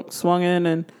swung in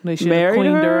and They should have married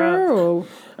cleaned her? her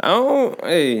up? Or?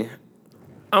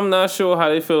 I'm not sure how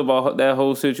they feel about that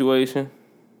whole situation.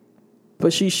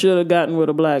 But she should have gotten with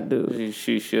a black dude.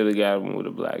 She should have gotten with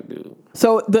a black dude.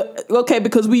 So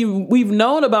because we've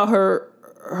known about her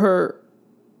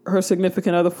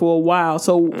significant other for a while.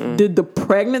 So did the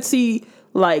pregnancy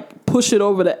like push it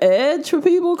over the edge for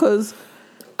people? Because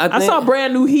I saw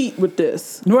Brand New Heat with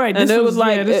this, Right. And this it was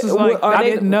like, I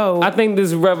didn't know. I think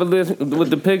this revelation with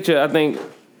the picture, I think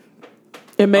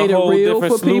it made a it whole real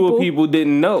different for slew people. of people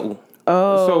didn't know.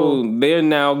 Oh, So they're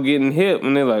now getting hip,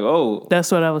 and they're like, "Oh,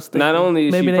 That's what I was thinking. not only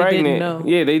is Maybe she they pregnant, didn't know.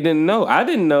 yeah, they didn't know. I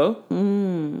didn't know.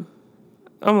 I'm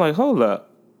like, hold up.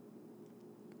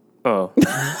 Oh,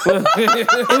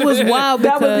 It was wild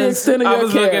that was the because extent of I your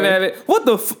was care. looking at it. What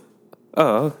the?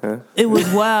 Oh, okay. it was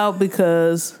wild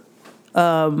because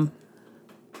I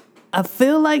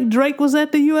feel like Drake was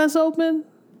at the U.S. Open.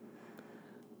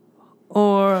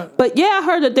 But yeah, I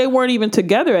heard that they weren't even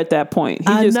together at that point. He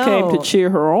I just came know. to cheer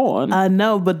her on. I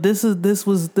know, but this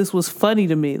was funny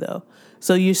to me though.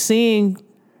 So you're seeing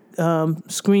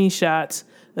screenshots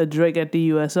of Drake at the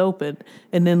U.S. Open,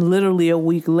 and then literally a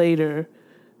week later,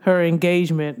 her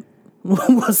engagement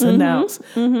was announced.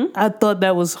 I thought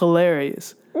that was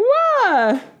hilarious.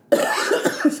 Why?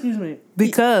 Excuse me.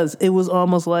 Because it was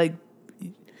almost like,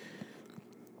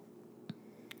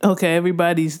 okay,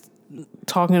 everybody's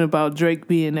talking about Drake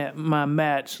being at my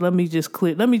match. Let me just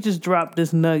drop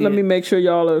this nugget. Let me make sure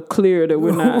y'all are clear that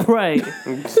we're not. Right.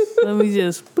 Let me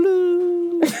just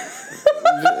blue.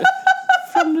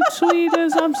 From the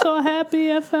tweeters, I'm so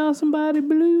happy I found somebody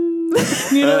blue.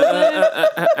 You know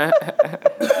what I'm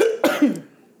saying?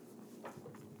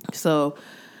 So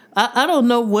I don't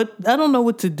know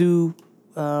what to do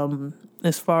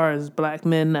as far as black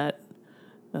men not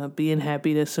being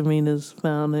happy that Serena's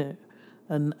found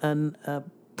a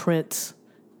prince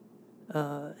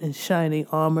in shining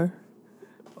armor,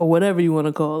 or whatever you want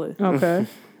to call it. Okay.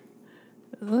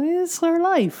 It's her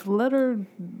life. Let her.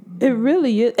 It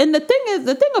really is. And the thing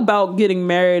about getting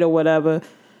married or whatever,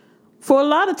 for a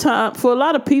lot of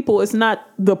people, it's not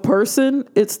the person,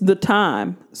 it's the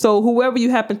time. So whoever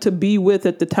you happen to be with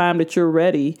at the time that you're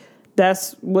ready,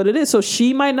 that's what it is. So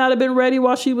she might not have been ready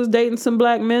while she was dating some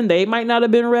black men. They might not have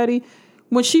been ready.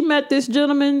 When she met this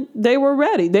gentleman, they were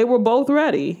ready. They were both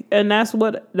ready. And that's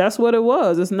what it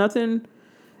was. It's nothing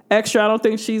extra. I don't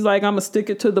think she's like, I'm going to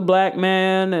stick it to the black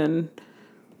man. And,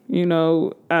 I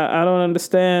don't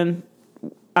understand.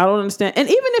 And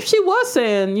even if she was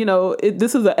saying,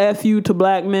 this is a FU to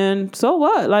black men, so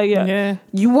what? Like, Yeah.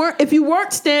 If you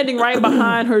weren't standing right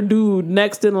behind her dude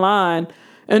next in line,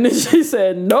 and then she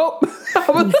said, nope. You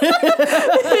know what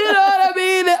I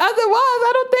mean? Otherwise,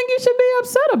 I don't think you should be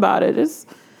upset about it.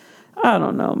 I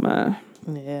don't know, man.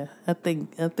 Yeah, I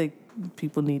think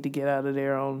people need to get out of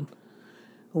their own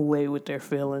way with their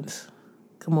feelings.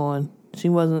 Come on. She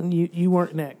wasn't, you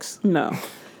weren't next. No.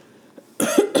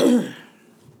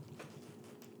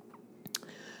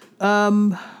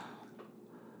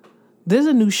 There's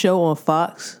a new show on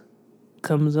Fox.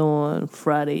 Comes on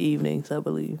Friday evenings, I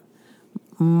believe.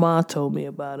 Ma told me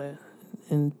about it.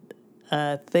 And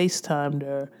I FaceTimed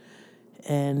her.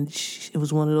 And it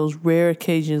was one of those rare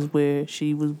occasions where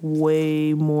she was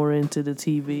way more into the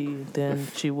TV than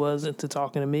she was into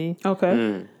talking to me.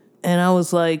 Okay. And I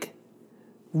was like,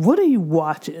 what are you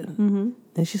watching? Mm-hmm.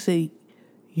 And she said,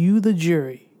 You the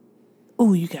Jury.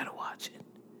 Oh, you got to watch it.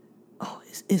 Oh,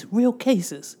 it's real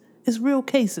cases. It's real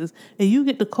cases. And you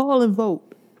get to call and vote.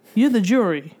 You're the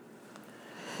jury.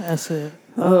 I said,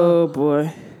 oh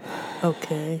boy.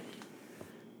 Okay.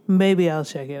 Maybe I'll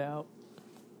check it out.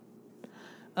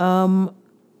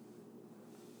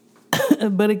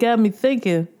 But it got me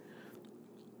thinking,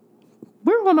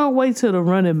 we're on our way to The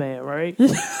Running Man, right?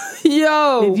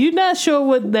 Yo. If you're not sure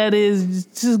what that is,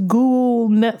 just Google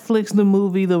Netflix the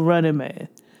movie The Running Man.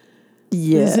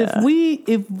 Yeah.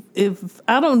 If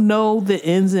I don't know the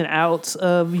ins and outs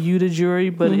of You the Jury,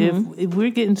 but if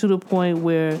we're getting to the point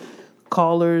where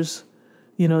callers,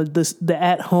 the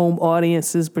at-home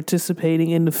audience is participating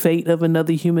in the fate of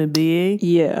another human being.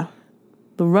 Yeah.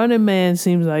 The Running Man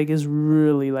seems like it's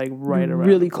really like right around.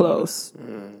 Really close.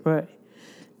 Right.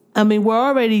 I mean, we're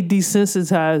already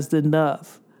desensitized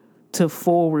enough to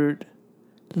forward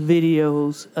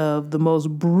videos of the most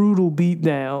brutal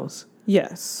beatdowns.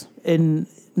 Yes. And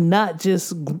not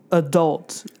just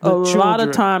adults. A lot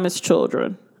of time it's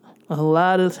children. A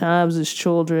lot of times it's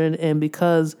children, and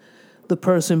because the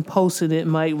person posting it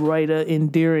might write an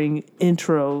endearing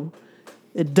intro,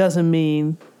 it doesn't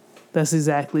mean that's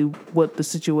exactly what the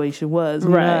situation was.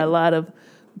 Right. A lot of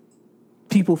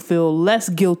people feel less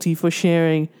guilty for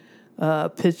sharing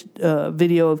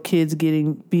video of kids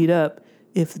getting beat up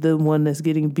if the one that's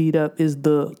getting beat up is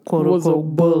the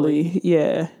quote-unquote bully.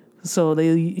 Yeah. So they,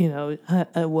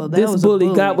 well, that this was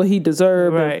bully got what he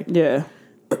deserved. Right. Yeah.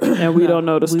 And we don't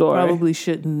know the story. We probably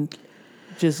shouldn't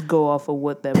just go off of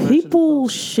what that people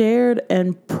shared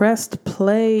and pressed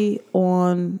play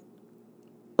on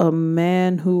a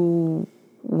man who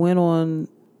went on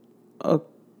a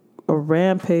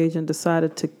rampage and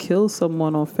decided to kill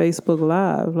someone on Facebook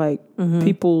Live. Like,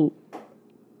 people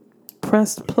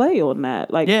pressed play on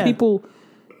that. Like, people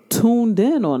tuned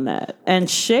in on that and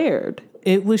shared.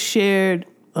 It was shared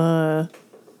by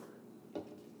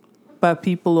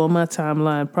people on my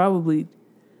timeline. Probably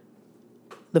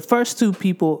the first two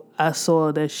people I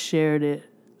saw that shared it,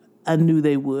 I knew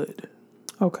they would.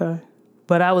 Okay.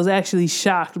 But I was actually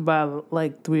shocked by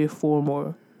like 3 or 4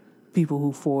 more people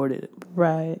who forwarded it.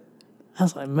 Right. I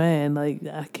was like, man, like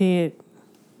I can't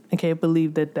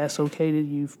believe that that's okay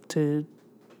to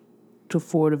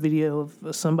forward a video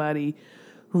of somebody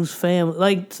whose family,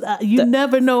 like you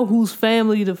never know whose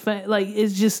family like it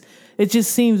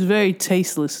just seems very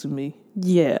tasteless to me.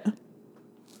 Yeah.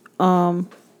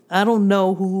 I don't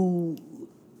know who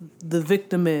the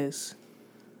victim is,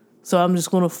 so I'm just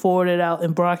going to forward it out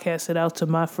and broadcast it out to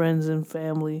my friends and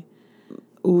family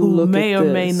who may or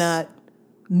may not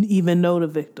even know the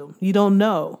victim. You don't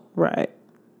know. Right.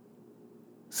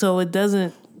 So it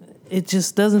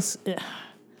just doesn't.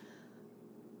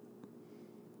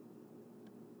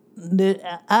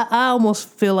 I almost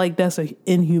feel like that's an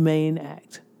inhumane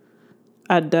act.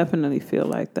 I definitely feel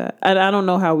like that. I don't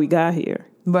know how we got here.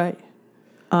 Right.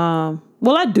 Well,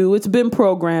 I do. It's been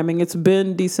programming. It's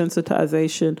been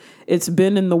desensitization. It's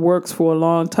been in the works for a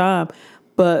long time.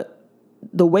 But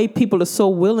the way people are so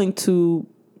willing to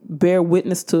bear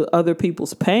witness to other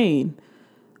people's pain.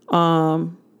 But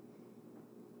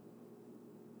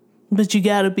you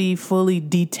got to be fully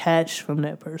detached from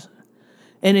that person.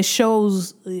 And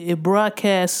it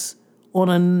broadcasts on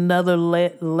another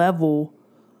level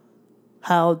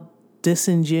how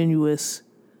disingenuous,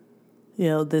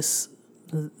 this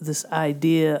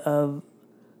idea of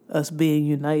us being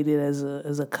united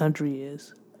as a country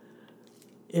is.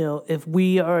 If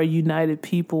we are a united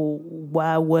people,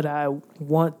 why would I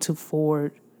want to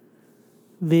forward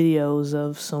videos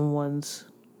of someone's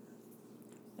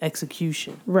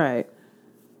execution? Right.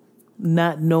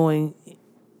 Not knowing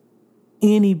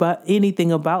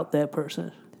anything about that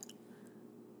person.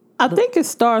 I think it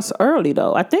starts early,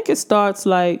 though. I think it starts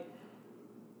like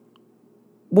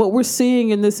what we're seeing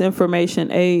in this information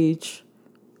age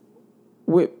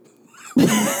with...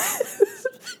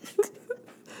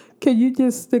 Can you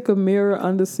just stick a mirror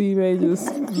under C Major's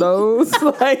nose,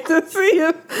 like to see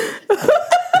him?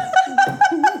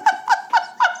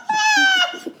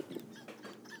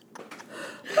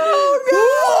 Oh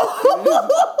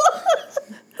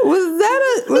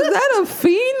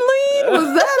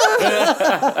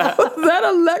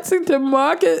Lexington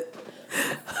Market.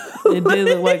 It did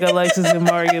look like a Lexington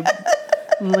Market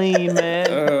lean, man.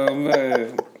 Oh,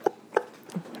 man.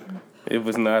 It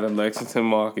was not a Lexington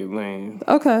Market lane.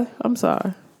 Okay, I'm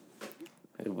sorry.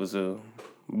 It was a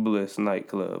Bliss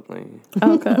nightclub lane.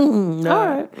 Okay. All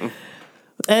right.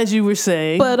 As you were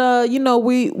saying. But,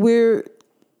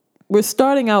 we're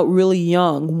starting out really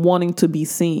young, wanting to be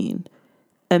seen.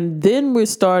 And then we're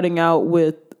starting out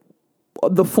with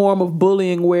the form of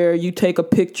bullying where you take a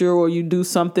picture or you do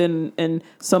something and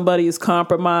somebody is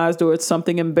compromised or it's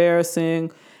something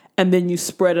embarrassing and then you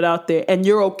spread it out there and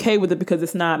you're okay with it because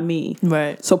it's not me.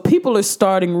 Right. So people are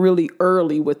starting really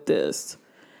early with this.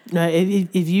 Now,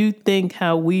 if you think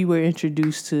how we were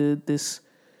introduced to this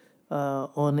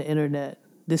on the internet,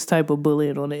 this type of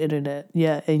bullying on the internet,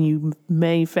 yeah, and you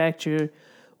manufacture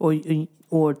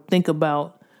or think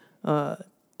about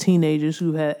teenagers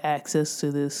who had access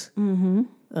to this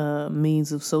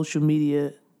means of social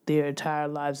media their entire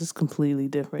lives, it's completely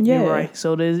different. Yeah. You're right.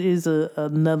 So there is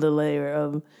another layer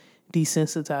of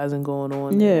desensitizing going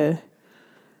on. Yeah.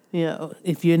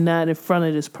 If you're not in front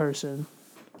of this person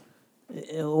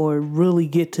or really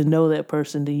get to know that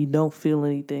person, then you don't feel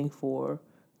anything for.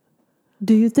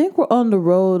 Do you think we're on the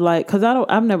road, because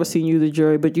I've never seen You, the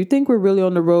Jury, but do you think we're really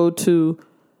on the road to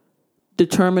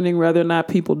determining whether or not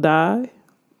people die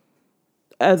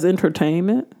as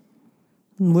entertainment?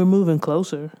 We're moving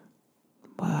closer.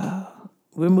 Wow.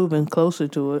 We're moving closer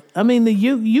to it. I mean, the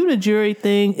you the jury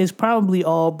thing is probably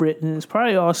all written. It's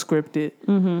probably all scripted.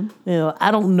 Mm-hmm.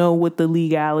 I don't know what the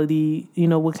legality,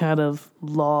 what kind of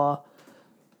law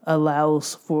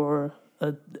allows for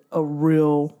a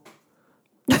real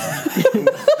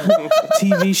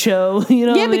TV show.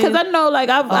 Because I know,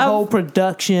 I've whole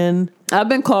production. I've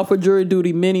been called for jury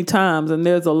duty many times, and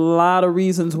there's a lot of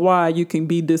reasons why you can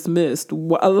be dismissed. A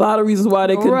lot of reasons why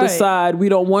they could decide we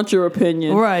don't want your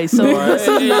opinion. Right. So I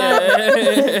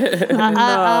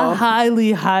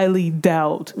highly, highly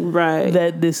doubt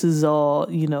that this is all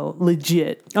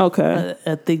legit. Okay.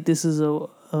 I think this is a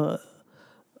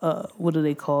what do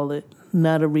they call it?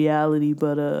 Not a reality,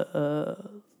 but a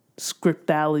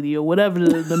scriptality or whatever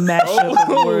the mashup of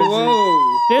the words is.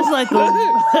 There's like what?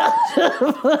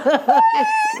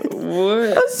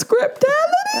 A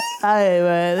scriptality?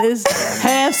 Man, it's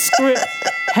half script,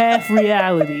 half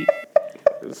reality.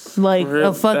 Like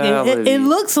a fucking. It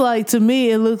looks like, to me,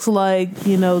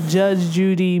 Judge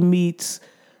Judy meets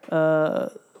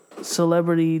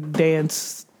celebrity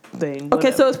dance thing. Whatever.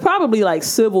 Okay, so it's probably like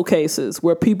civil cases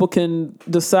where people can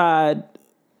decide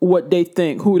what they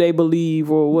think, who they believe,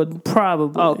 or what.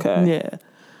 Probably. Okay. Yeah.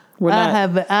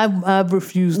 I've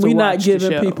refused to watch the show. We're not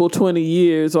giving people 20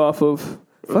 years off of.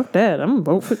 Fuck that! I'm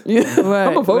gonna vote for. Yeah. Right,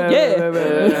 I'm gonna vote.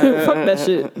 Right. Fuck that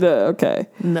shit. Okay.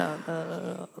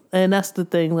 No. And that's the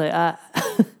thing.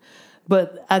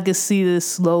 But I can see this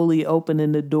slowly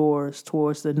opening the doors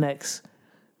towards the next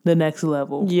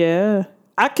level. Yeah,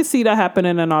 I can see that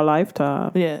happening in our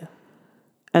lifetime. Yeah,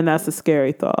 and that's a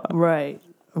scary thought. Right.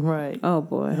 Oh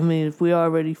boy. I mean, if we're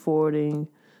already forwarding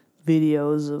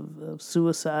videos of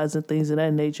suicides and things of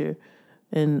that nature,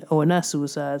 or not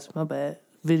suicides, my bad,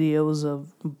 videos of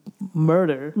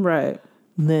murder, right?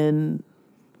 Then,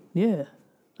 yeah,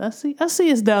 I see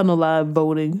us down the line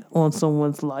voting on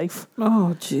someone's life.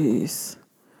 Oh, jeez.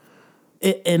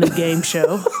 In a game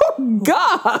show.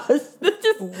 Gosh,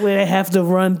 where they have to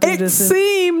run through this. It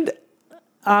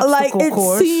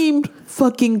seemed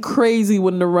fucking crazy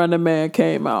when the Running Man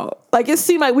came out. It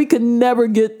seemed like we could never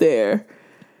get there.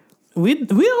 We almost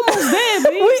there,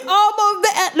 baby. We almost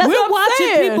there. That's what I'm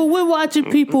saying. We're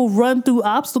watching people run through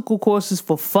obstacle courses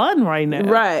for fun right now.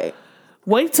 Right.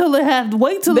 Wait till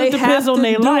it depends on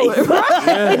their life.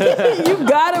 Right. You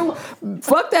gotta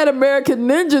fuck that American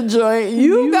Ninja joint.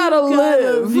 You gotta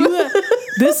live.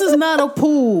 This is not a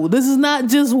pool. This is not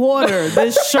just water.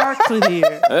 There's sharks in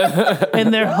here,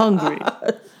 and they're hungry.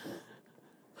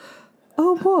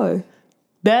 Oh boy.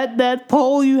 That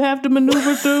pole you have to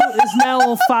maneuver through is now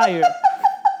on fire.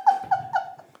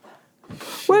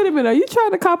 Wait a minute, are you trying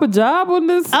to cop a job on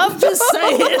this? I'm just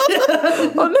saying.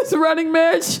 On this Running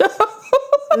Man show.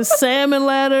 The salmon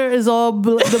ladder is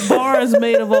the bar is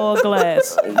made of all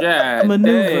glass. God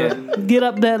maneuver. Damn. Get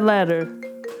up that ladder.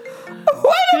 Good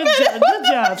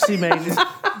job, C Major.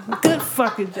 Good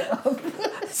fucking job.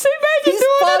 C Major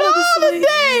doing it all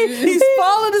today. He's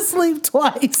falling asleep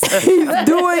twice. He's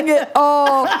doing it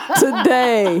all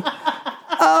today.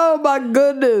 Oh my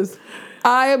goodness.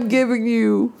 I am giving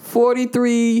you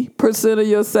 43% of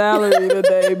your salary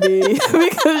today, B,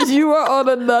 because you are on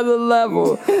another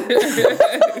level.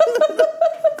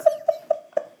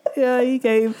 Yeah, he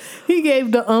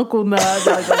gave the uncle nod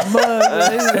like a mug.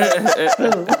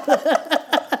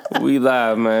 We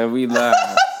live, man. We live.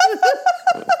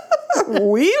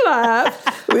 We live.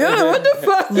 We don't know what the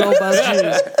fuck. Know about you.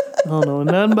 I don't know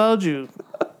nothing about you.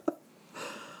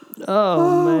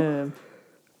 Oh man.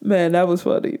 Man, that was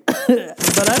funny.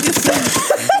 But I can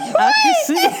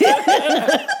see.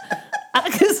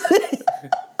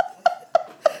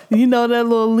 You know that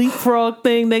little leapfrog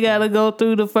thing they gotta go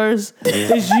through the first.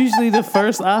 It's usually the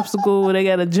first obstacle where they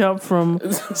gotta jump from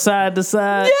side to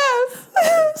side. Yes.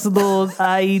 It's little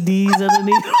IEDs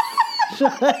underneath.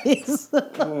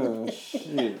 Oh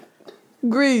shit.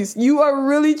 Grease, you are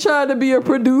really trying to be a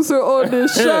producer on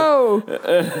this show. why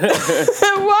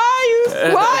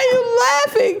are you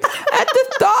laughing at the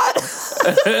thought?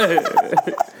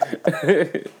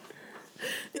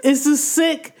 It's a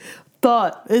sick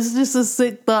thought. It's just a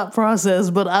sick thought process,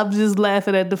 but I'm just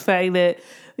laughing at the fact that,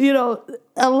 you know,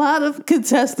 a lot of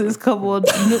contestants come on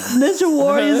Ninja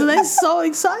Warriors and they so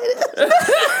excited.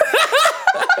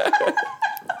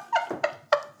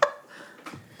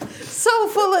 So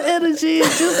full of energy.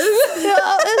 It's just,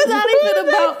 it's not even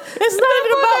about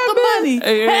the money.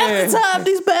 Yeah. Half the time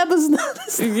these babbas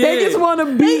They just want to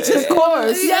beat his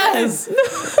course. Yes.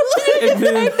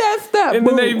 Take that step. And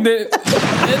then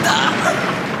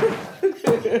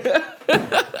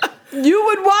You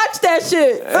would watch that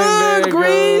shit.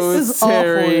 Grease is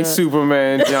Terry awful.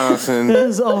 Superman Johnson.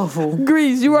 It's awful.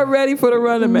 Grease, you are ready for the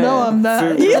Running Man. No, I'm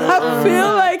not. Yeah, I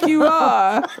feel like you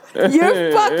are.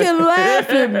 You're fucking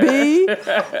laughing, B.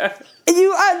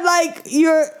 You are like,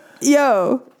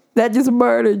 yo, that just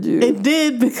murdered you. It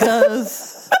did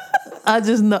because I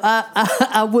just know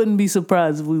I wouldn't be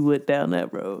surprised if we went down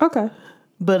that road. Okay.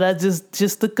 But I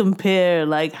just to compare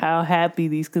like how happy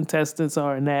these contestants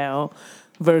are now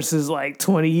versus like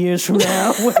 20 years from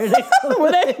now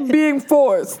where they're being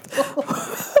forced.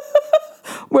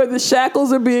 Where the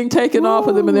shackles are being taken off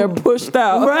of them and they're pushed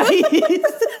out. Right.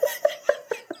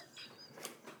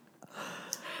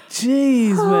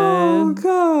 Jeez, man. Oh,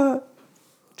 God.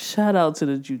 Shout out to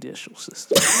the judicial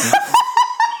system.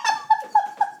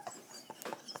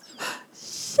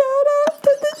 Shout out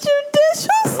to the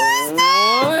judicial system.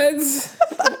 What?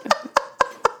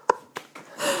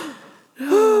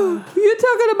 You're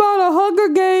talking about a Hunger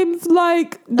Games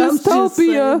like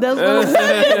dystopia. That's what I'm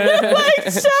saying.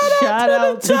 Like, shout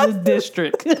out to the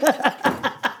district.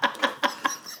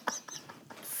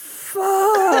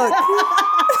 Fuck.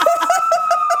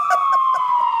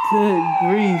 Good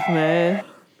grief, man.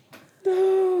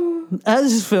 I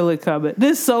just feel it coming.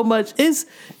 There's so much. It's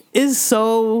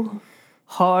so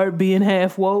hard being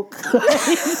half woke.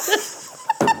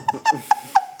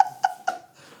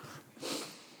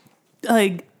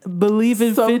 Like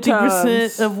believing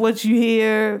 50% of what you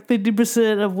hear,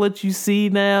 50% of what you see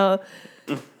now.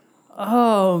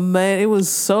 Oh man, it was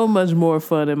so much more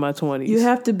fun in my 20s. You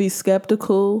have to be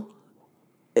skeptical.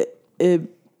 It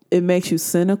makes you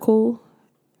cynical.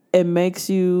 It makes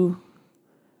you,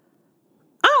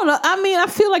 I don't know. I mean, I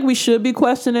feel like we should be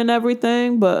questioning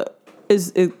everything, but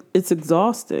it's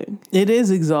exhausting. It is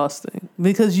exhausting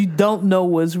because you don't know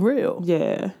what's real.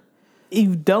 Yeah.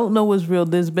 You don't know what's real.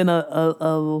 There's been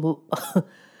you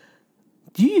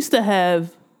used to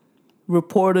have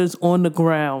reporters on the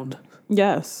ground.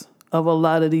 Yes. Of a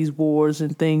lot of these wars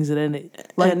and things, and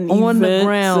like and on the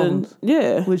ground,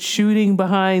 with shooting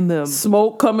behind them,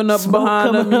 smoke coming up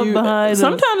behind them.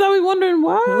 Sometimes I be wondering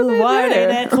why are they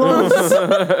that close?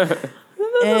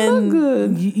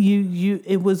 And you,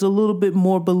 it was a little bit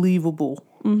more believable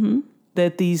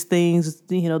that these things,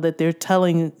 you know, that they're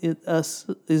telling us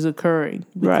is occurring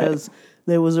because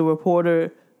there was a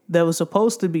reporter that was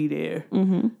supposed to be there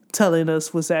telling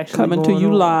us what's actually coming to you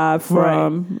on. live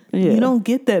from. Right. Yeah. You don't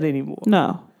get that anymore.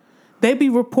 No. They be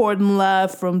reporting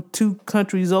live from 2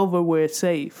 countries over where it's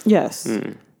safe. Yes.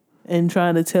 And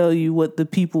trying to tell you what the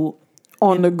people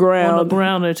on the ground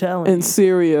are telling in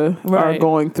Syria are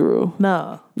going through.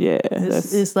 No. Yeah.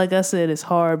 It's like I said, it's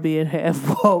hard being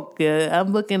half woke. Yeah,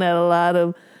 I'm looking at a lot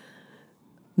of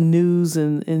news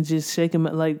and just shaking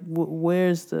my, like,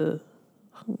 where's the...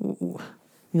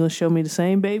 You gonna show me the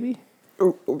same baby?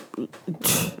 You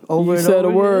said a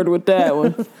word with that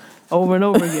one. Over and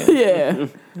over again. Yeah.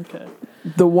 Okay.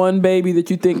 The one baby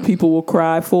that you think people will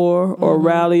cry for or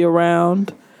rally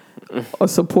around or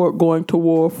support going to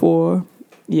war for.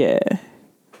 Yeah.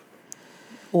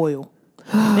 Oil.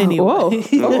 Anyway. Whoa.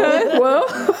 Okay. Well,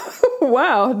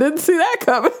 wow. Didn't see that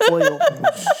coming. Oil.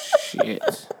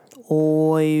 Shit.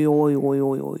 Oil.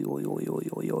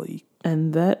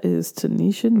 And that is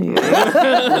Tanisha Neal.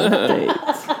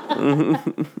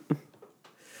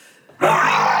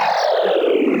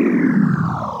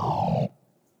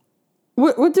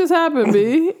 What just happened,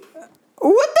 B?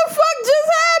 What the fuck just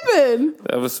happened?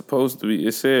 That was supposed to be.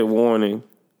 It said warning.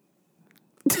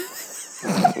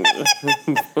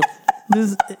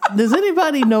 Does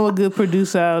anybody know a good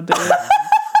producer out there?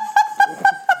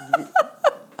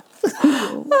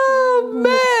 Oh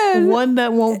man! One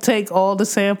that won't take all the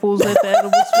samples at the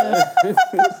edible spin.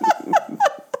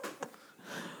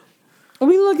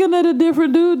 We looking at a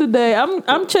different dude today.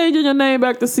 I'm changing your name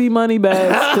back to C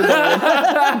Moneybags today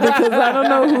because I don't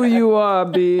know who you are,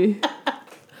 B.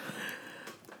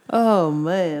 Oh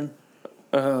man!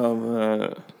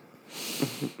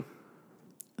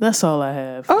 That's all I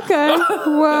have. Okay.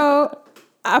 Well,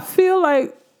 I feel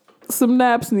like some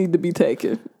naps need to be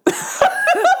taken.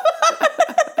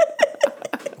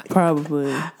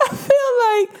 Probably. I feel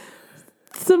like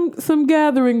some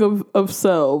gathering of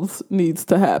selves needs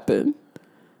to happen.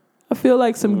 I feel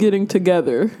like some getting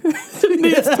together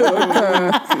needs to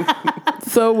occur.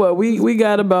 So what? We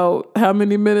got about how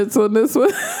many minutes on this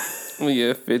one?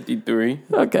 Yeah, 53.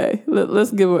 Okay,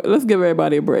 let's give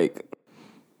everybody a break.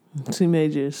 C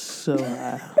Major is so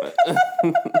high.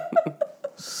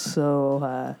 So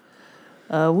high.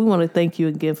 We want to thank you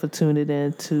again for tuning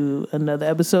in to another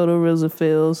episode of Reels and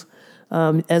Feels.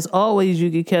 As always,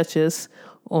 you can catch us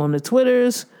on the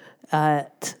Twitters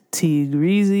at T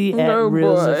Greasy, at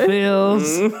Reels and Feels,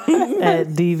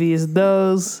 at Devious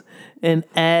Dose, and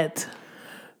at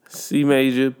C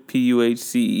Major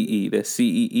Puhcee. That's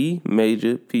CEE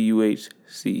Major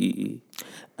Puhcee.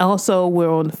 Also,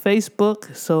 we're on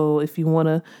Facebook, so if you want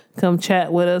to come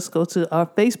chat with us, go to our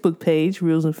Facebook page,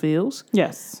 Reels and Feels.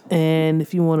 Yes. And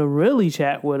if you want to really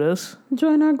chat with us,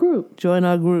 join our group,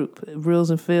 Reels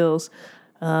and Feels.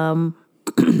 Inboxes,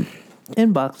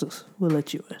 we'll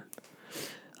let you in.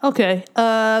 Okay,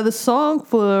 the song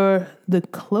for the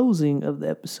closing of the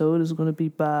episode is going to be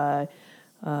by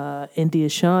India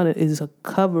Shawn. It is a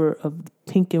cover of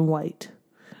Pink and White.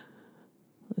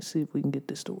 Let's see if we can get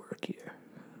this to work here.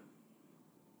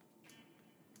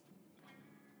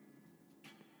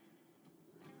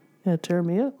 Yeah, turn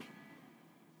me up.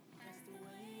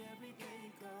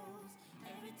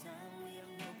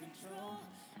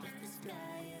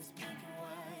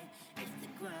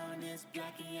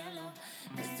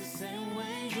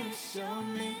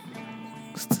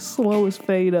 It's the slowest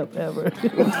fade up ever.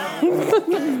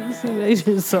 It's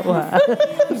just so high.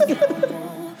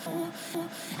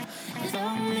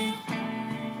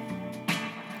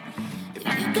 If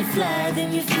you can fly,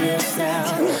 then you feel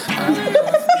sound.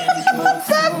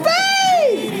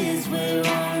 It is where on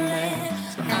land.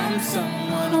 I'm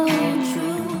someone who hold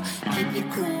true. Keep you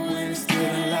cool and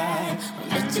still alive. I'll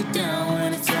let you down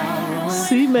when it's all wrong.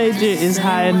 C Major is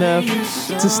high enough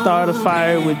to start a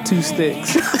fire with 2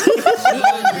 sticks.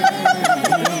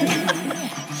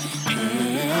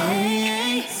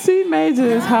 C Major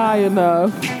is high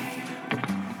enough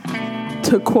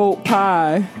to quote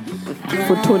Pi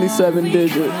for 27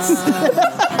 digits.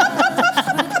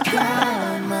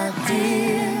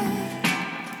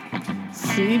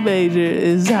 C Major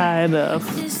is high enough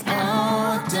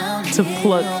to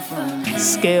pluck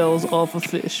scales off a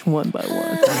fish one by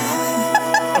one.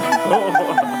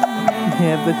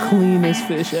 Have the cleanest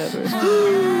fish ever.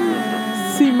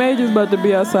 C Major's about to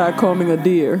be outside combing a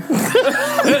deer.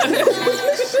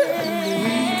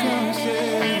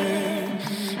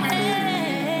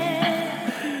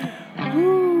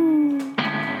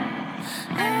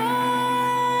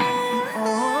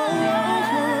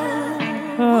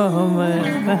 Oh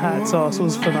man, the hot sauce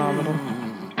was phenomenal.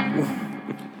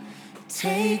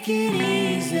 Take it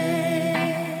easy.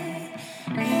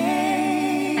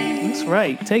 That's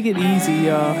right. Take it easy,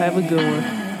 y'all. Have a good one.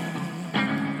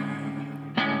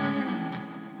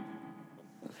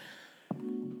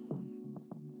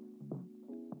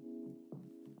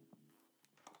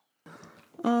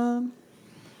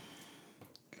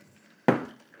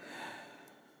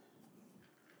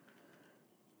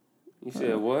 You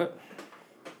said what?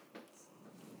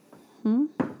 You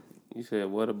said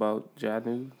what about Ja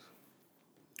News?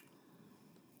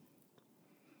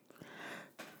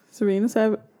 Serena's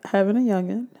having a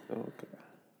youngin'. Okay.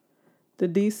 The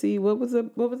DC, what was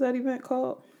that event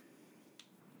called?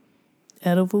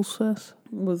 Edibles Fest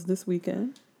was this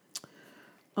weekend.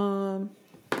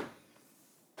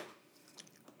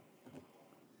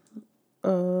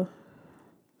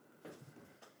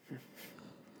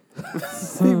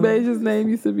 C Major's name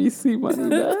used to be C Money.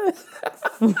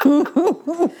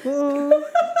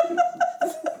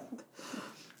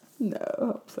 No,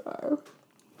 I'm sorry.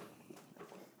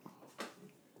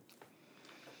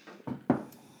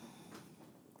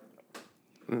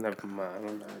 Never mind.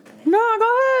 I'm not going. No,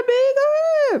 go ahead, B. Go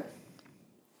ahead.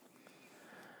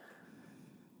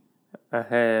 I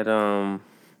had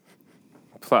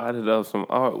plotted up some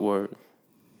artwork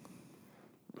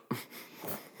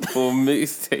for a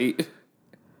mixtape.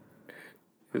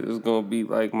 It was gonna be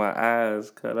like my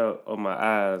eyes cut out of my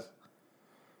eyes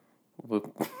with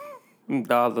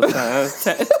dollar signs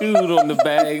tattooed on the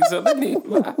bags underneath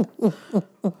my.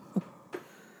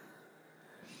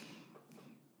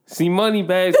 See, money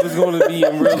bags was gonna be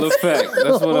in real effect.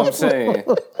 That's what I'm saying.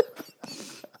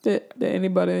 Did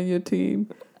anybody on your team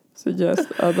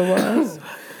suggest otherwise?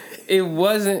 It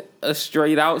wasn't a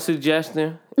straight out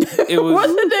suggestion. It was. What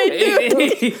did they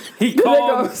do? He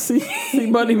called. They go see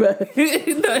money back.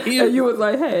 And you was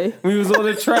like, hey. We was on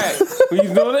the track. We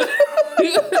was doing it.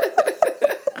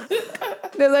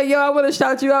 They're like, yo, I want to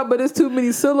shout you out, but it's too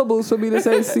many syllables for me to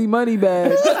say see money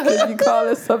bag. Can you call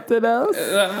it something else?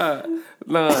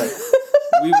 Nah.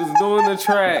 We was doing the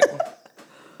track.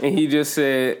 And he just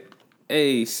said,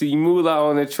 hey, see Moolah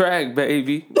on the track,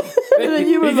 baby. And then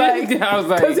you was like, I was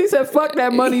like, because he said, fuck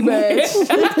that money bag.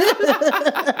 No,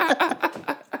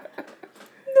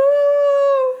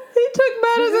 he took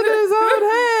matters into his own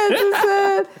hands and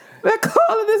said, they're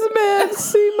calling this man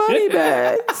see money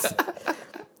bags.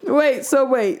 Wait, so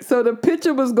the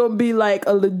picture was going to be like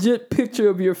a legit picture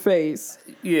of your face.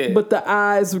 Yeah. But the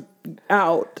eyes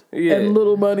out and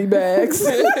little money bags.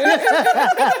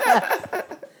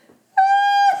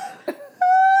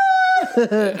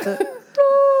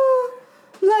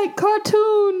 Like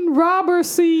cartoon robber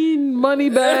scene money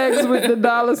bags with the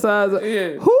dollar signs.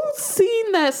 Yeah. Who's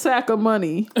seen that sack of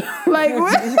money? Like,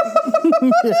 has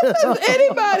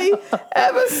anybody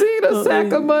ever seen a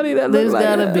sack of money that looks like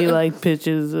that? There's gotta be like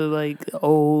pictures of like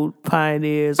old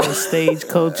pioneers or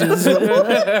stagecoaches. I've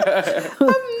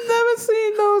never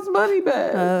seen those money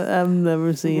bags. I've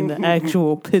never seen the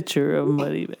actual picture of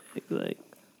money bags, like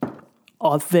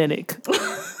authentic.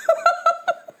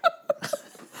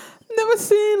 Never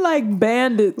seen like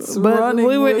bandits running.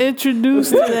 We were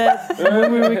introduced to that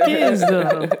when we were kids,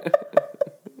 though.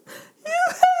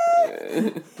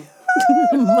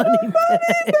 Money bag.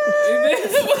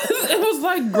 It was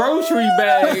like grocery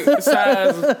bag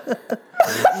size,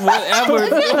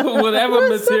 whatever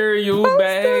material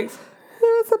bags.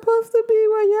 They're supposed to be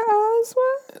where your eyes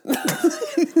were.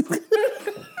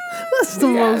 That's the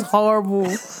most horrible.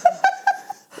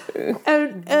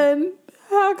 And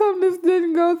how come this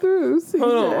didn't go through? CJ?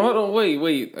 Hold on,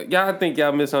 wait. Y'all think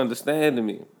y'all misunderstanding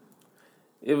me.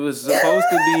 It was supposed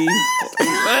to be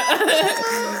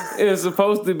it was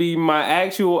supposed to be my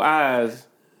actual eyes,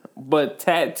 but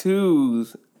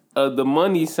tattoos of the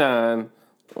money sign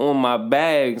on my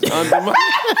bags under my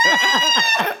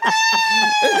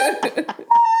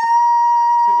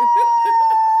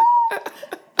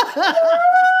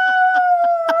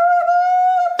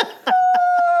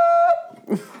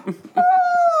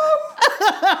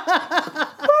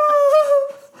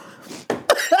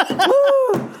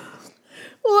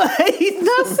Wait,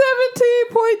 that's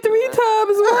 17.3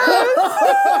 times worse.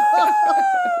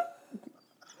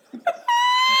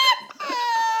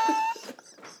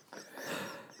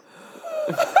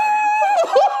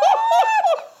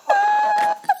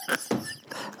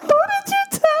 Who did you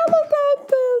tell about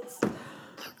this?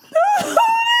 Who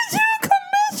did you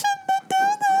commission to do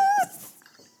this?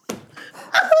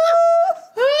 Who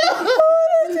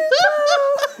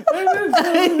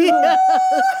did you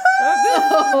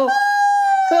tell?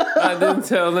 I didn't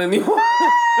tell anyone.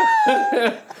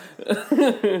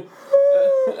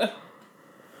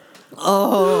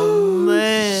 Oh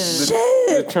man!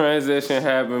 The transition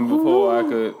happened before I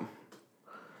could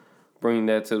bring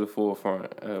that to the forefront.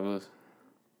 It was.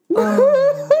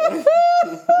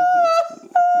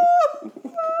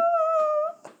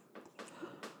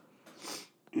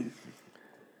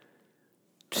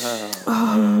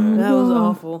 That was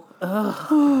awful.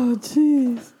 Oh,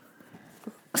 jeez.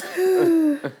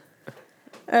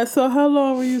 And so how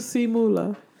long will you see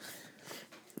Moolah?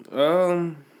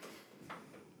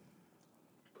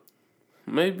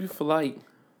 Maybe for like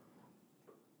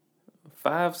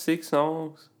 5-6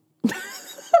 songs.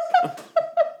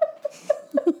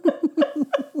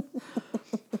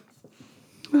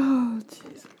 Oh,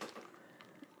 jeez.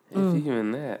 If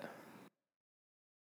even that.